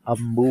make a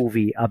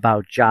movie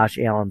about Josh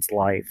Allen's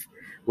life.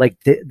 Like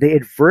the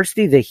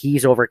adversity that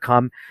he's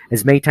overcome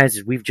as many times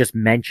as we've just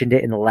mentioned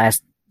it in the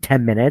last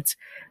 10 minutes,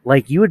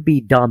 like you would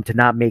be dumb to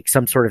not make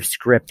some sort of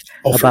script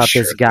about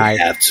sure. this guy,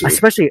 They have to.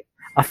 especially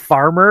a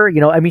farmer,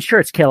 sure,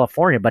 it's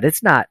California, but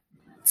it's not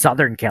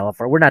Southern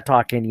California. We're not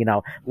talking,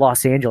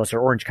 Los Angeles or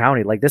Orange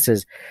County. Like this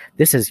is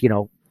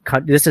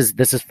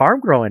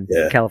farm growing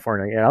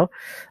California,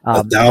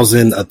 a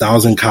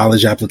thousand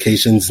college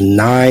applications,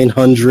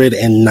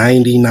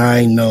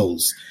 999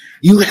 no's.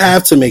 You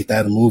have to make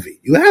that a movie.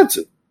 You have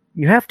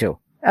to.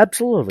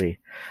 Absolutely.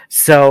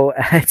 So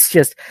it's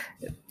just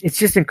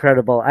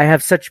incredible. I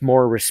have such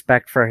more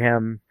respect for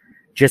him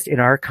just in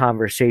our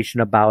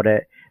conversation about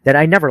it that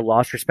I never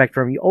lost respect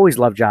for him. He always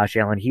loved Josh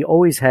Allen. He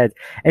always had,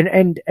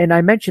 and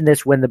I mentioned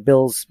this when the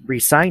Bills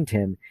re-signed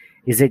him,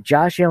 is that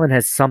Josh Allen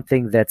has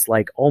something that's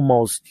like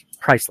almost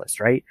priceless,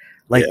 right?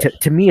 Like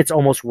to me, it's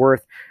almost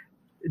worth,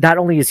 not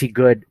only is he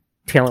good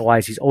talent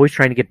wise, he's always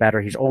trying to get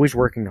better. He's always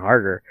working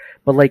harder,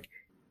 but like,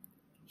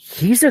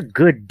 he's a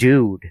good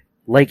dude.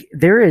 Like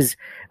there is,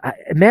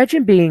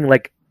 imagine being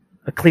like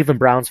a Cleveland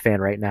Browns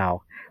fan right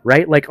now,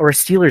 right? Like, or a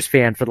Steelers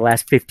fan for the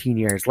last 15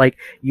 years. Like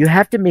you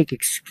have to make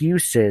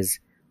excuses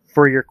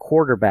for your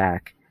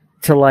quarterback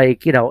to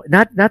like,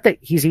 not that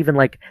he's even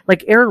like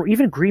Aaron,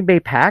 even Green Bay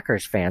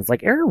Packers fans,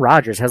 like Aaron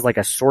Rodgers has like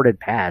a sordid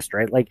past,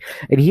 right? Like,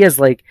 and he has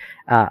like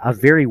a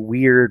very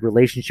weird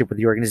relationship with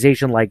the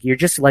organization. Like you're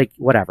just like,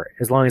 whatever,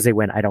 as long as they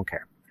win, I don't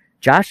care.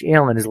 Josh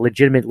Allen is a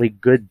legitimately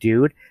good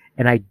dude.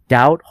 And I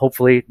doubt,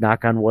 hopefully,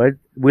 knock on wood,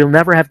 we'll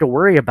never have to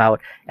worry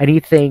about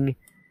anything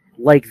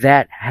like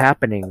that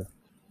happening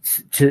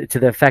to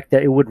the effect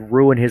that it would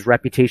ruin his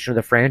reputation or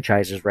the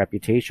franchise's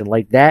reputation.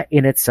 Like that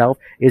in itself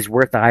is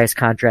worth the highest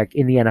contract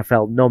in the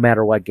NFL, no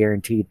matter what,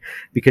 guaranteed,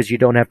 because you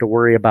don't have to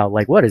worry about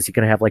like, what is he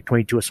going to have, like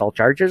 22 assault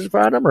charges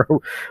on him,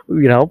 or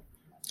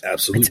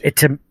Absolutely.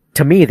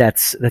 To me,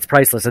 that's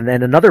priceless. And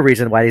then another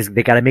reason why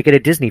they got to make it a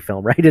Disney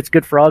film, right? It's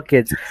good for all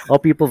kids, all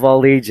people of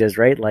all ages,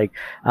 right? Like,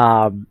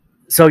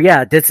 So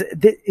yeah,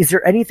 is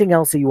there anything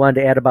else that you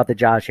wanted to add about the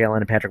Josh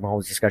Allen and Patrick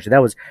Mahomes discussion?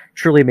 That was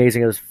truly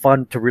amazing. It was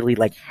fun to really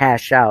like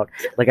hash out.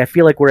 Like I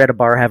feel like we're at a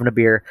bar having a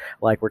beer,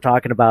 like we're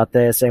talking about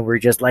this, and we're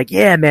just like,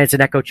 yeah, man, it's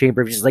an echo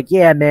chamber. We're just like,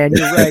 yeah, man,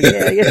 you're right.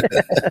 Yeah.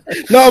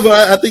 No,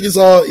 but I think it's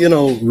all,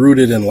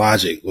 rooted in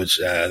logic,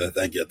 which I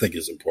think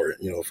is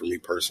important. For me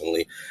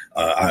personally,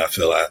 I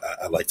feel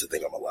I like to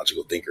think I'm a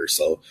logical thinker,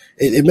 so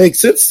it makes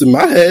sense in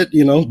my head,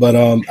 But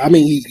I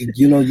mean,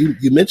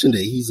 you mentioned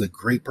it. He's a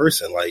great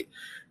person, like.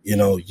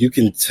 You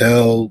can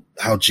tell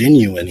how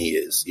genuine he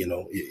is.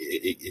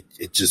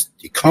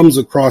 It comes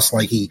across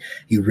like he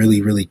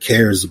really, really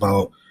cares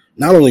about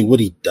not only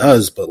what he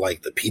does, but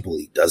like the people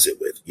he does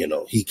it with.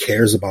 He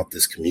cares about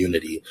this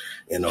community.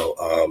 It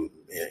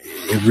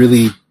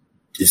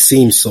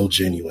seems so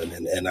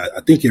genuine, and I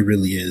think it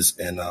really is.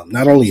 And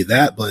not only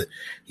that, but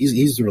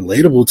he's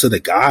relatable to the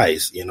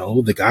guys.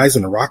 The guys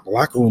in the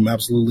locker room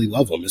absolutely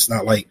love him. It's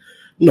not like,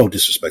 no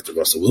disrespect to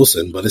Russell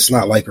Wilson, but it's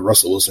not like a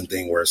Russell Wilson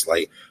thing where it's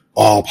like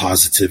all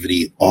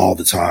positivity all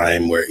the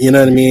time, where, you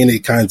know what I mean?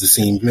 It kind of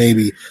seems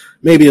maybe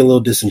a little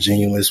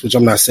disingenuous, which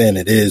I'm not saying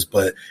it is,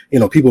 but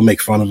people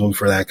make fun of him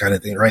for that kind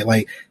of thing, right?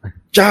 Like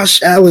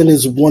Josh Allen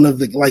is one of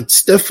the, like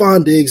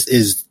Stephon Diggs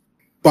is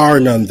bar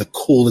none the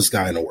coolest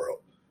guy in the world,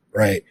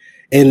 right?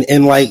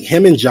 And like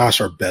him and Josh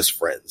are best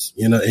friends,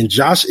 and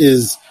Josh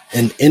is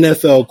an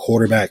NFL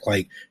quarterback,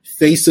 like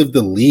face of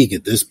the league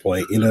at this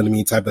point, you know what I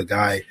mean? Type of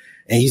guy.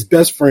 And he's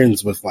best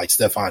friends with like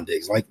Stephon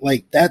Diggs.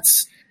 Like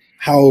that's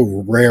how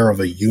rare of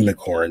a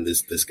unicorn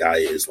this guy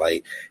is.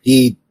 Like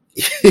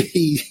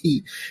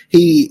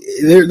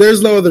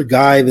there's no other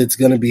guy that's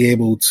going to be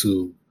able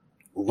to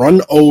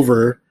run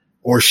over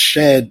or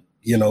shed,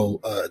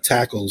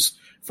 tackles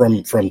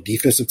from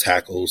defensive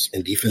tackles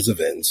and defensive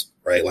ends,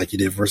 right? Like he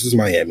did versus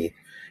Miami,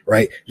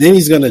 right? Then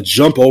he's going to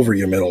jump over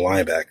your middle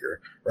linebacker,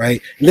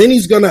 right? And then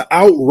he's going to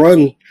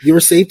outrun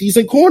your safeties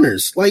and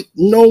corners. Like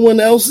no one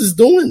else is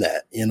doing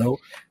that, and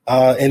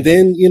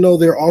then,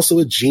 they're also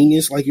a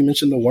genius, like you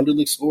mentioned, the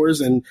Wonderlic scores,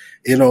 and,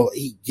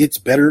 he gets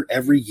better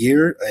every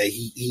year.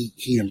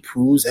 He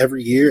improves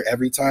every year.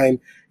 Every time,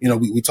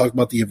 we talked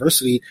about the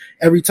adversity.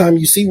 Every time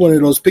you see one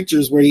of those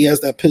pictures where he has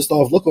that pissed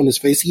off look on his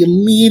face, he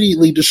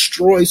immediately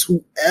destroys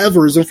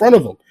whoever is in front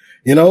of him,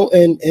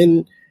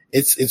 and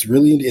it's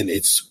really, and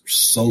it's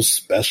so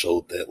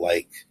special that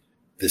like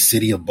the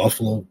city of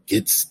Buffalo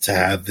gets to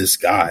have this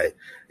guy,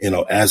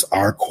 as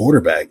our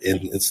quarterback.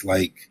 And it's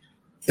like,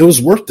 it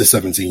was worth the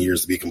 17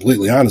 years, to be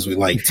completely honest with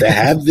you. Like to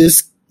have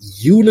this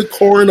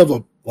unicorn of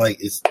a, like,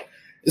 it's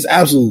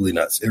absolutely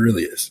nuts. It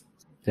really is.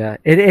 Yeah.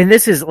 And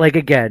this is like,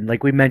 again,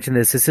 like we mentioned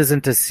this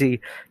isn't to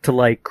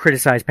like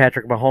criticize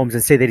Patrick Mahomes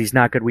and say that he's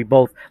not good. We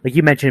both, like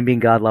you mentioned him being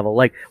God level.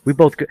 Like we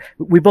both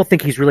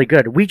think he's really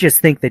good. We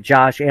just think that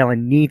Josh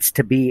Allen needs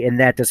to be in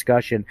that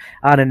discussion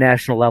on a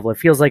national level. It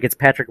feels like it's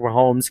Patrick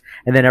Mahomes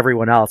and then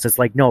everyone else. It's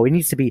like, no, it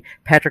needs to be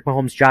Patrick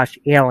Mahomes, Josh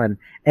Allen,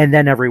 and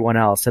then everyone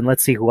else. And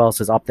let's see who else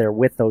is up there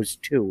with those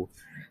two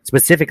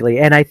specifically.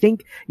 And I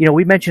think,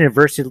 we mentioned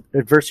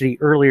adversity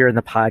earlier in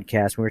the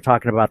podcast when we were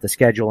talking about the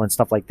schedule and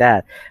stuff like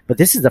that. But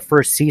this is the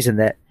first season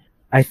that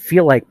I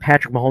feel like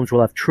Patrick Mahomes will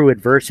have true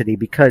adversity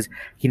because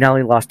he not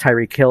only lost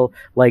Tyreek Hill,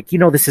 like,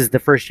 this is the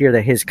first year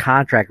that his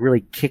contract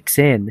really kicks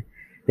in,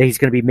 that he's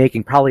going to be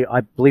making probably, I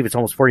believe it's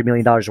almost $40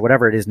 million or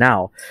whatever it is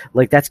now.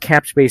 Like that's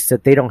cap space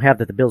that they don't have,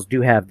 that the Bills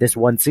do have this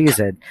one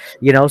season,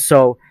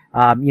 so,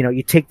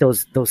 you take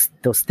those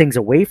things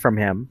away from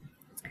him.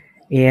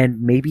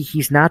 And maybe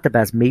he's not the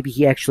best. Maybe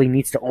he actually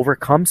needs to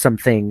overcome some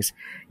things,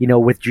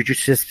 with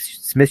Justus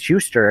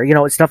Smith-Schuster,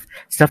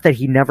 stuff that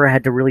he never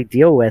had to really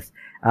deal with,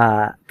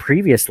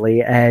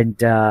 previously. And,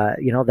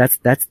 that's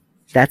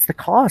the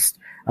cost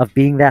of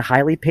being that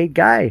highly paid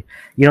guy.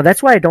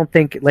 That's why I don't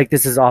think, like,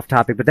 this is off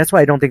topic, but that's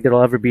why I don't think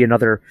there'll ever be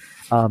another,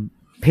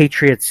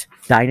 Patriots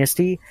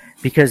dynasty,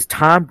 because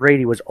Tom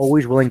Brady was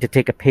always willing to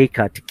take a pay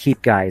cut to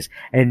keep guys,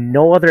 and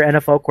no other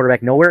NFL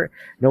quarterback, nowhere,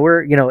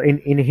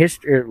 in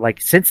history, like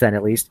since then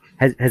at least,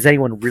 has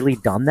anyone really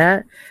done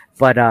that.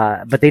 But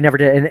they never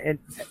did. And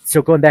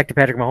so going back to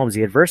Patrick Mahomes,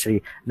 the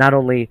adversity, not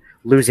only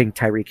losing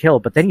Tyreek Hill,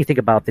 but then you think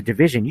about the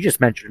division. You just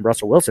mentioned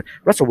Russell Wilson.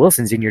 Russell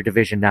Wilson's in your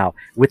division now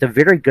with a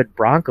very good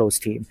Broncos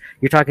team.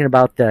 You're talking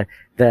about the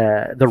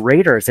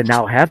Raiders and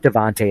now have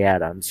Devontae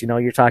Adams.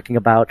 You're talking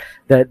about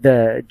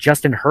the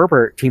Justin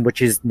Herbert team,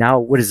 which is now,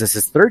 what is this,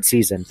 his third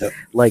season? Yep.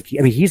 Like,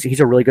 I mean,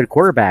 he's a really good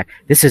quarterback.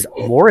 This is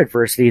more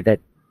adversity that,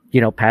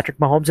 Patrick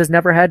Mahomes has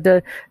never had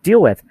to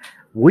deal with.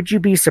 Would you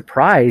be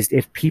surprised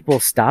if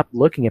people stop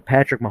looking at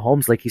Patrick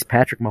Mahomes like he's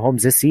Patrick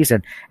Mahomes this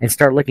season and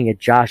start looking at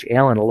Josh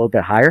Allen a little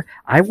bit higher?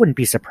 I wouldn't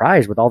be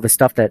surprised with all the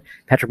stuff that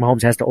Patrick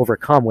Mahomes has to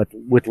overcome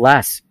with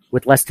less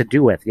to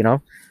do with,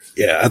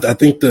 Yeah, I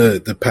think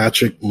the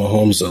Patrick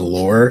Mahomes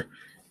allure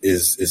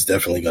is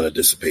definitely going to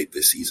dissipate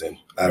this season.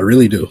 I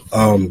really do.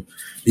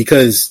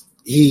 Because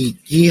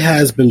he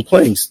has been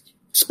playing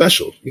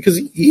special, because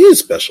he is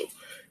special.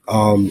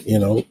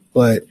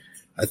 But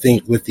I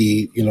think with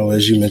the,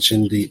 as you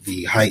mentioned,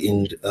 the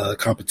heightened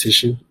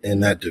competition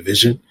in that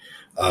division,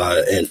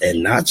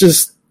 and not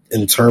just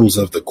in terms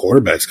of the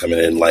quarterbacks coming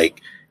in,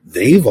 like,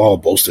 they've all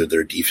bolstered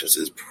their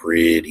defenses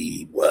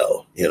pretty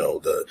well.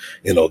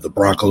 The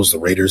Broncos, the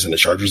Raiders, and the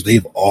Chargers,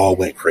 they've all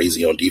went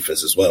crazy on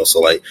defense as well. So,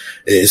 like,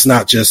 it's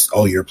not just,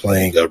 oh, you're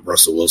playing a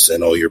Russell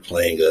Wilson, oh, you're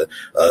playing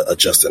a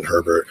Justin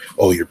Herbert,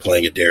 oh, you're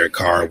playing a Derek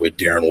Carr with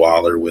Darren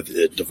Waller, with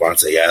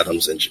Devontae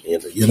Adams, and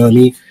you know what I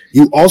mean?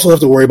 You also have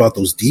to worry about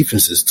those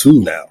defenses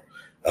too now.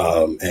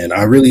 And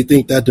I really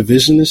think that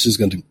division is just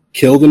going to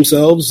kill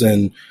themselves,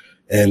 and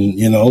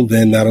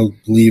then that'll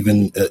leave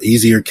an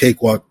easier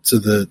cakewalk to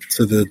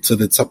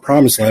the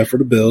promised land for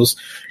the Bills,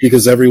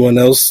 because everyone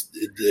else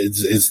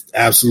is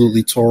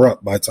absolutely tore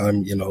up by the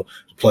time, the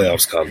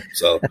playoffs come.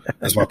 So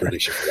that's my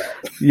prediction for that.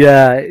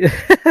 Yeah,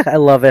 I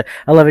love it.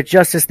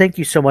 Justus, thank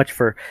you so much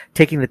for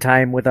taking the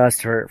time with us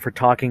for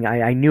talking.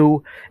 I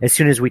knew as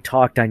soon as we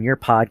talked on your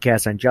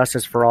podcast on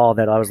Justice for All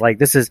that I was like,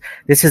 this is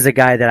a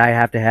guy that I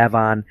have to have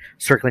on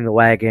Circling the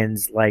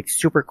Wagons, like,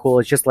 super cool.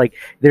 It's just like,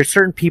 there's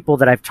certain people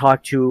that I've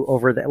talked to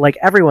over like,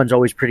 everyone's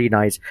always pretty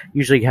nice.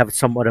 Usually you have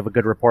somewhat of a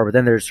good rapport, but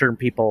then there's certain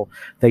people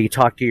that you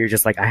talk to, you're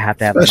just like, I have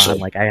to have them on.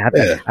 Like, I have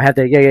to.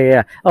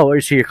 Yeah. Oh,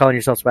 so you're calling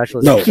yourself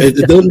special? No,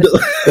 the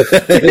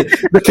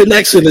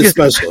connection is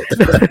special.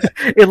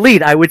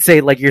 Elite, I would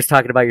say, like, you're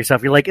talking about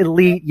yourself. You're like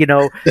elite,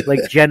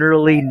 like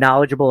generally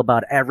knowledgeable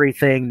about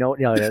everything. No.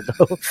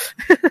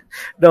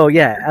 No,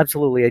 yeah,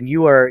 absolutely. And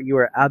you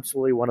are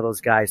absolutely one of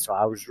those guys. So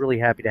I was really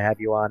happy to have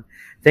you on.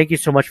 Thank you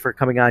so much for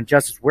coming on.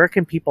 Justus, where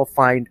can people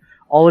find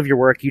all of your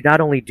work? You not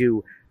only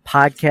do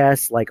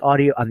podcasts, like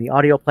audio on the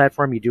audio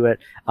platform, you do it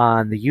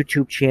on the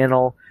YouTube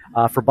channel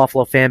for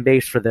Buffalo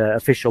FAMBase, for the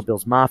official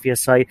Bills Mafia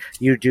site.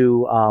 You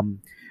do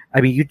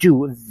you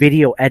do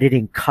video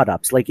editing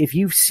cut-ups. Like, if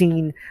you've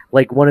seen,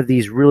 like, one of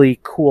these really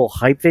cool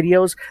hype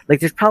videos, like,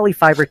 there's probably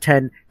 5 or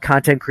 10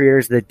 content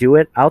creators that do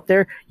it out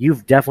there.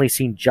 You've definitely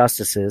seen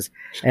Justus's.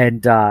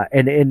 And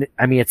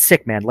it's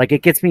sick, man. Like,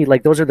 it gets me,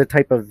 like, those are the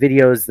type of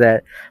videos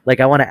that, like,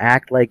 I want to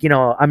act like,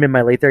 I'm in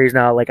my late 30s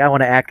now. Like, I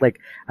want to act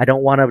like I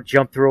don't want to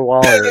jump through a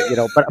wall,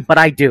 or, but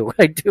I do.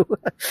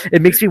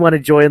 It makes me want to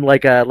join,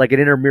 like an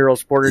intramural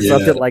sport or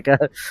something, like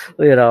a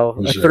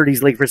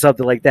 30s league for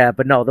something like that.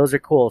 But no, those are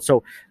cool.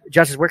 So,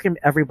 Justus, where can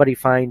everybody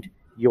find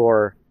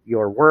your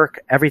work,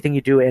 everything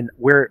you do, and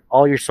where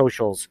all your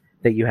socials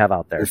that you have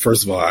out there? Well,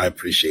 first of all, I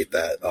appreciate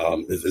that.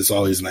 It's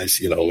always nice,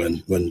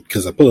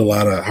 because I put a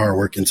lot of hard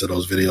work into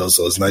those videos.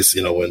 So it's nice,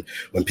 when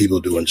people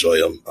do enjoy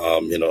them.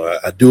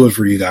 I do it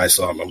for you guys.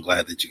 So I'm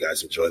glad that you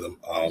guys enjoy them.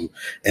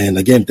 And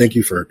again, thank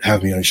you for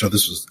having me on your show.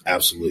 This was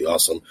absolutely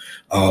awesome.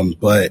 All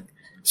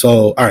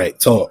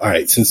right.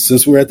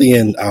 Since we're at the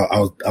end,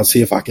 I'll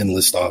see if I can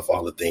list off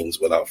all the things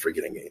without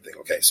forgetting anything.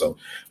 Okay. So,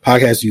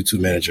 podcast YouTube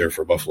manager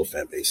for Buffalo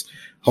FAMBase,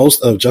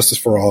 host of Justice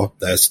for All.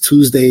 That's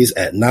Tuesdays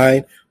at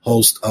 9.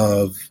 Host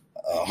of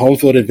Home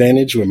Field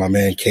Advantage with my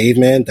man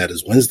Caveman. That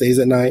is Wednesdays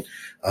at 9.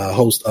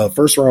 Host of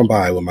First Round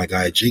By with my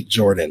guy Jake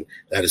Jordan.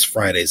 That is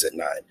Fridays at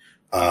 9.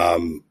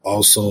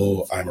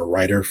 Also, I'm a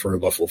writer for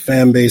Buffalo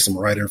FAMBase. I'm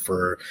a writer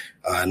for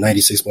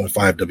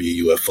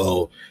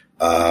 96.5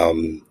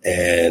 WUFO.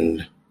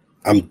 And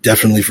I'm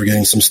definitely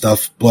forgetting some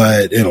stuff,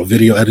 but,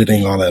 video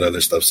editing, all that other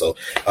stuff. So,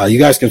 you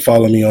guys can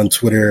follow me on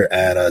Twitter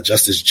at,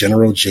 Justus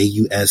General,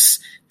 Justus,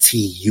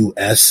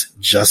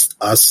 Just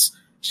Us.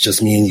 It's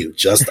just me and you,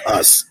 just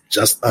us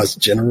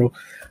General.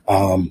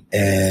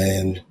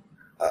 That's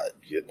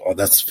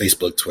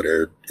Facebook,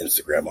 Twitter,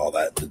 Instagram, all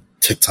that,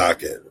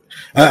 TikTok.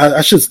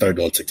 I should start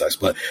doing TikToks,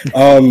 but,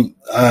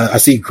 I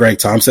see Greg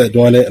Thompson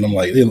doing it and I'm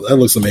like, that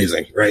looks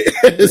amazing. Right.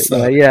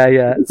 So,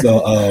 yeah.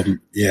 So,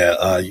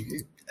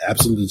 you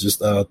absolutely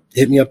just,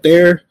 hit me up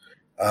there,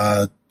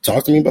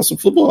 talk to me about some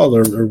football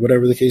or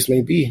whatever the case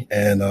may be.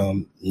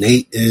 And,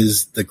 Nate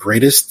is the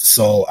greatest.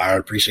 So I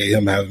appreciate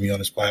him having me on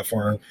his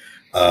platform.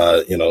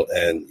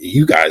 And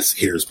you guys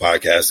hear his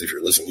podcast. If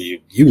you're listening,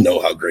 you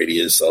know how great he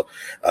is. So,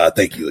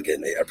 thank you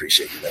again, Nate. I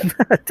appreciate you, man.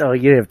 Oh,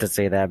 you have to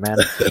say that, man.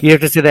 You have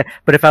to say that.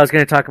 But if I was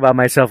going to talk about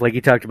myself, like you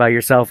talked about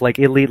yourself, like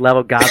elite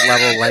level, God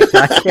level, like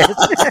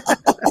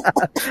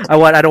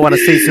I don't want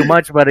to say too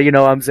much, but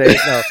I'm saying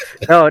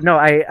no.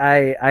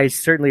 I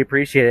certainly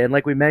appreciate it. And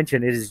like we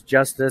mentioned, it is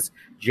Justus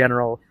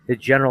General. The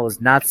General is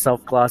not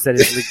self-gloss. That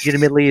is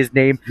legitimately his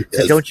name.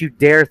 So don't you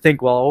dare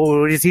think, well,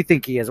 what does he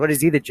think he is? What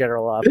is he the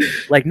General of?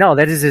 Like, no,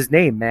 that is his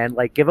name, man.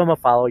 Like, give him a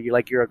follow.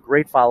 You're a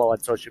great follow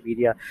on social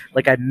media.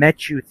 Like, I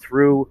met you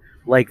through,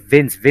 like,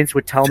 Vince. Vince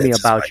would tell me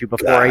about you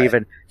before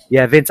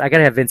Vince, I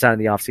gotta have Vince on in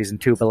the off season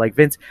too, but like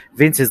Vince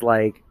is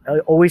like,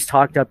 always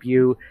talked up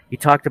you. He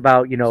talked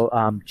about,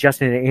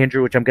 Justin and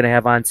Andrew, which I'm going to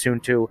have on soon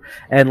too.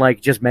 And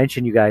like, just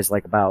mention you guys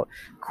like about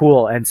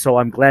cool. And so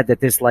I'm glad that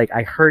this, like,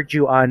 I heard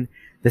you on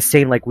the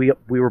same, like we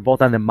were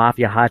both on the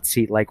Mafia hot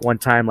seat, like one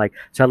time, like,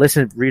 so I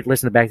listened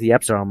back to the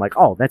episode. I'm like,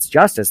 oh, that's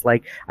Justus.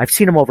 Like, I've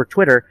seen him over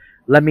Twitter.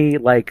 Let me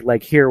like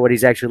hear what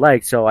he's actually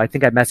like. So I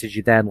think I messaged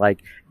you then,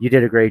 like, you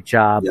did a great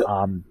job. Yep.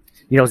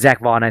 Zach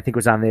Vaughn, I think,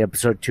 was on the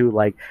episode too.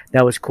 Like,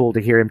 that was cool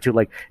to hear him too.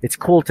 Like, it's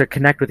cool to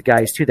connect with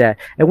guys to that.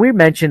 And we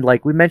mentioned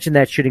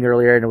that shooting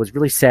earlier, and it was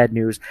really sad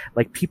news.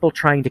 Like, people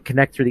trying to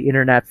connect through the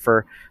internet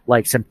for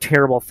like some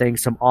terrible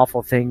things, some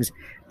awful things.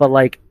 But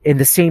like, in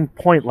the same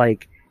point,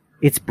 like,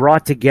 it's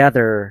brought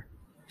together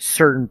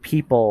certain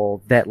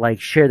people that like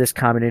share this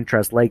common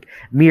interest, like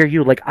me or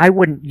you. Like,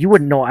 you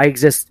wouldn't know I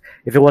exist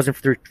if it wasn't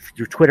through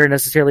Twitter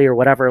necessarily, or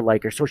whatever,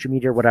 like, or social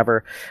media or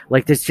whatever.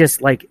 Like, this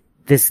just like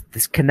this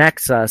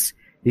connects us.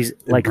 These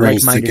like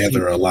brings like-minded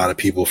together people. a lot of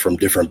people from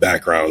different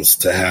backgrounds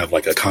to have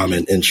like a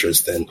common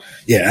interest. And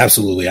yeah,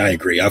 absolutely, I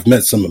agree. I've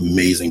met some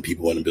amazing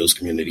people in the Bills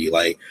community.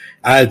 Like,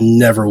 I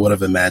never would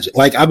have imagined.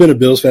 Like, I've been a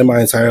Bills fan my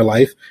entire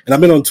life, and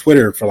I've been on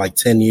Twitter for like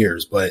 10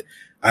 years, but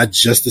I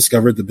just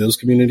discovered the Bills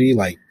community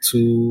like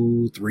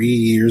 2-3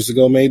 years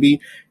ago, maybe.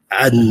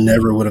 I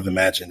never would have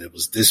imagined it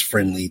was this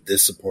friendly,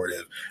 this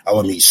supportive. I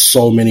would meet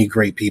so many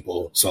great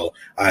people. So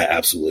I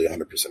absolutely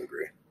 100%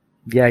 agree.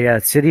 Yeah.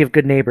 City of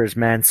good neighbors,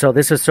 man. So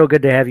this is so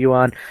good to have you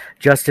on.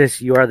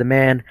 Justus, you are the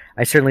man.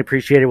 I certainly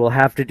appreciate it. We'll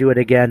have to do it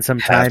again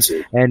sometime.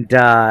 And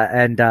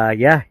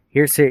yeah,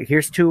 here's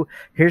to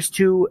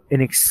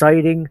an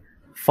exciting,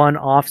 fun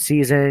off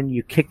season.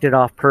 You kicked it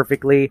off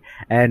perfectly,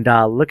 and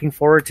looking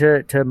forward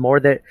to more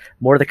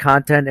of the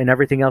content and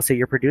everything else that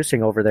you're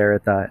producing over there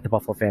at the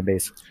Buffalo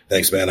FAMBase.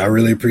 Thanks, man. I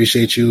really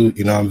appreciate you.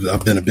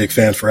 I've been a big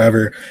fan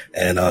forever,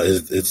 and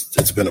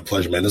it's been a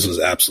pleasure, man. This was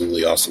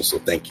absolutely awesome. So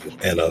thank you,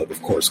 and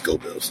of course, go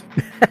Bills.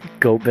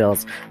 Go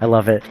Bills! I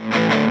love it.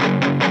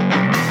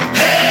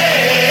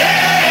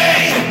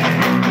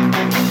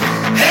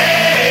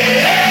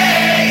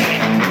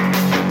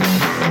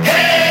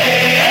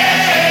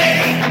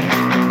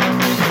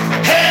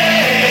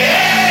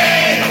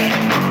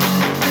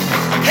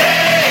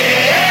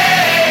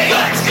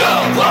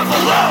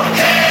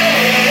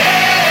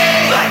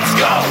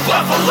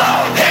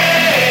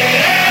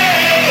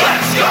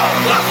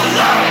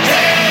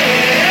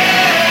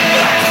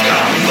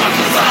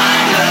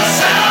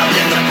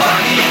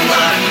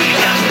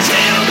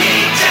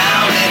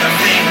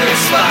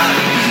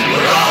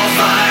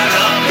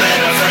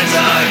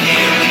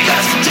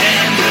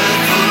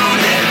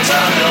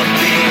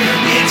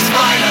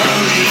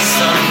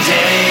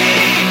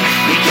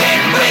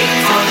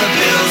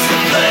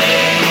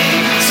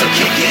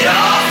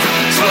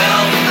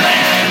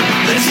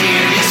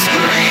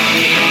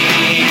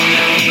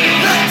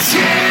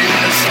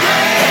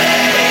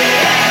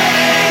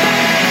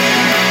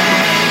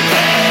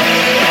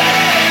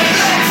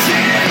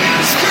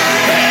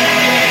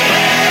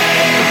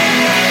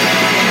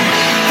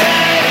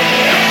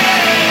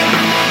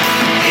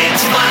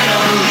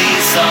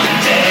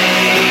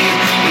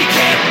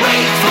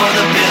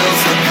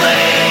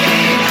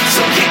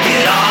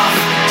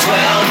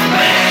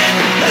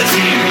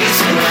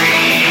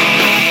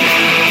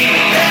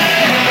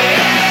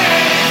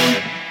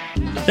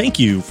 Thank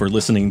you for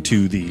listening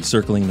to the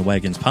Circling the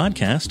Wagons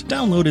podcast.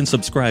 Download and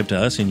subscribe to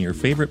us in your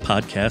favorite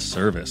podcast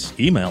service.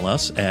 Email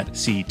us at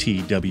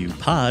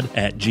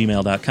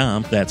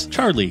ctwpod@gmail.com. That's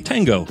Charlie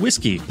Tango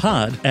Whiskey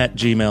Pod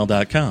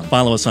 @gmail.com.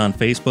 Follow us on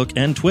Facebook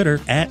and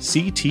Twitter at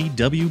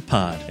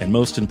CTWPod. And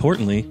most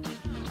importantly,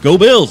 go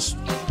Bills!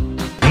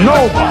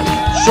 Nobody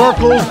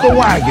circles the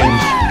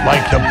wagons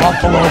like the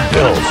Buffalo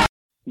Bills.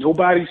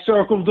 Nobody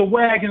circles the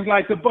wagons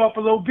like the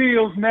Buffalo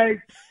Bills, mate.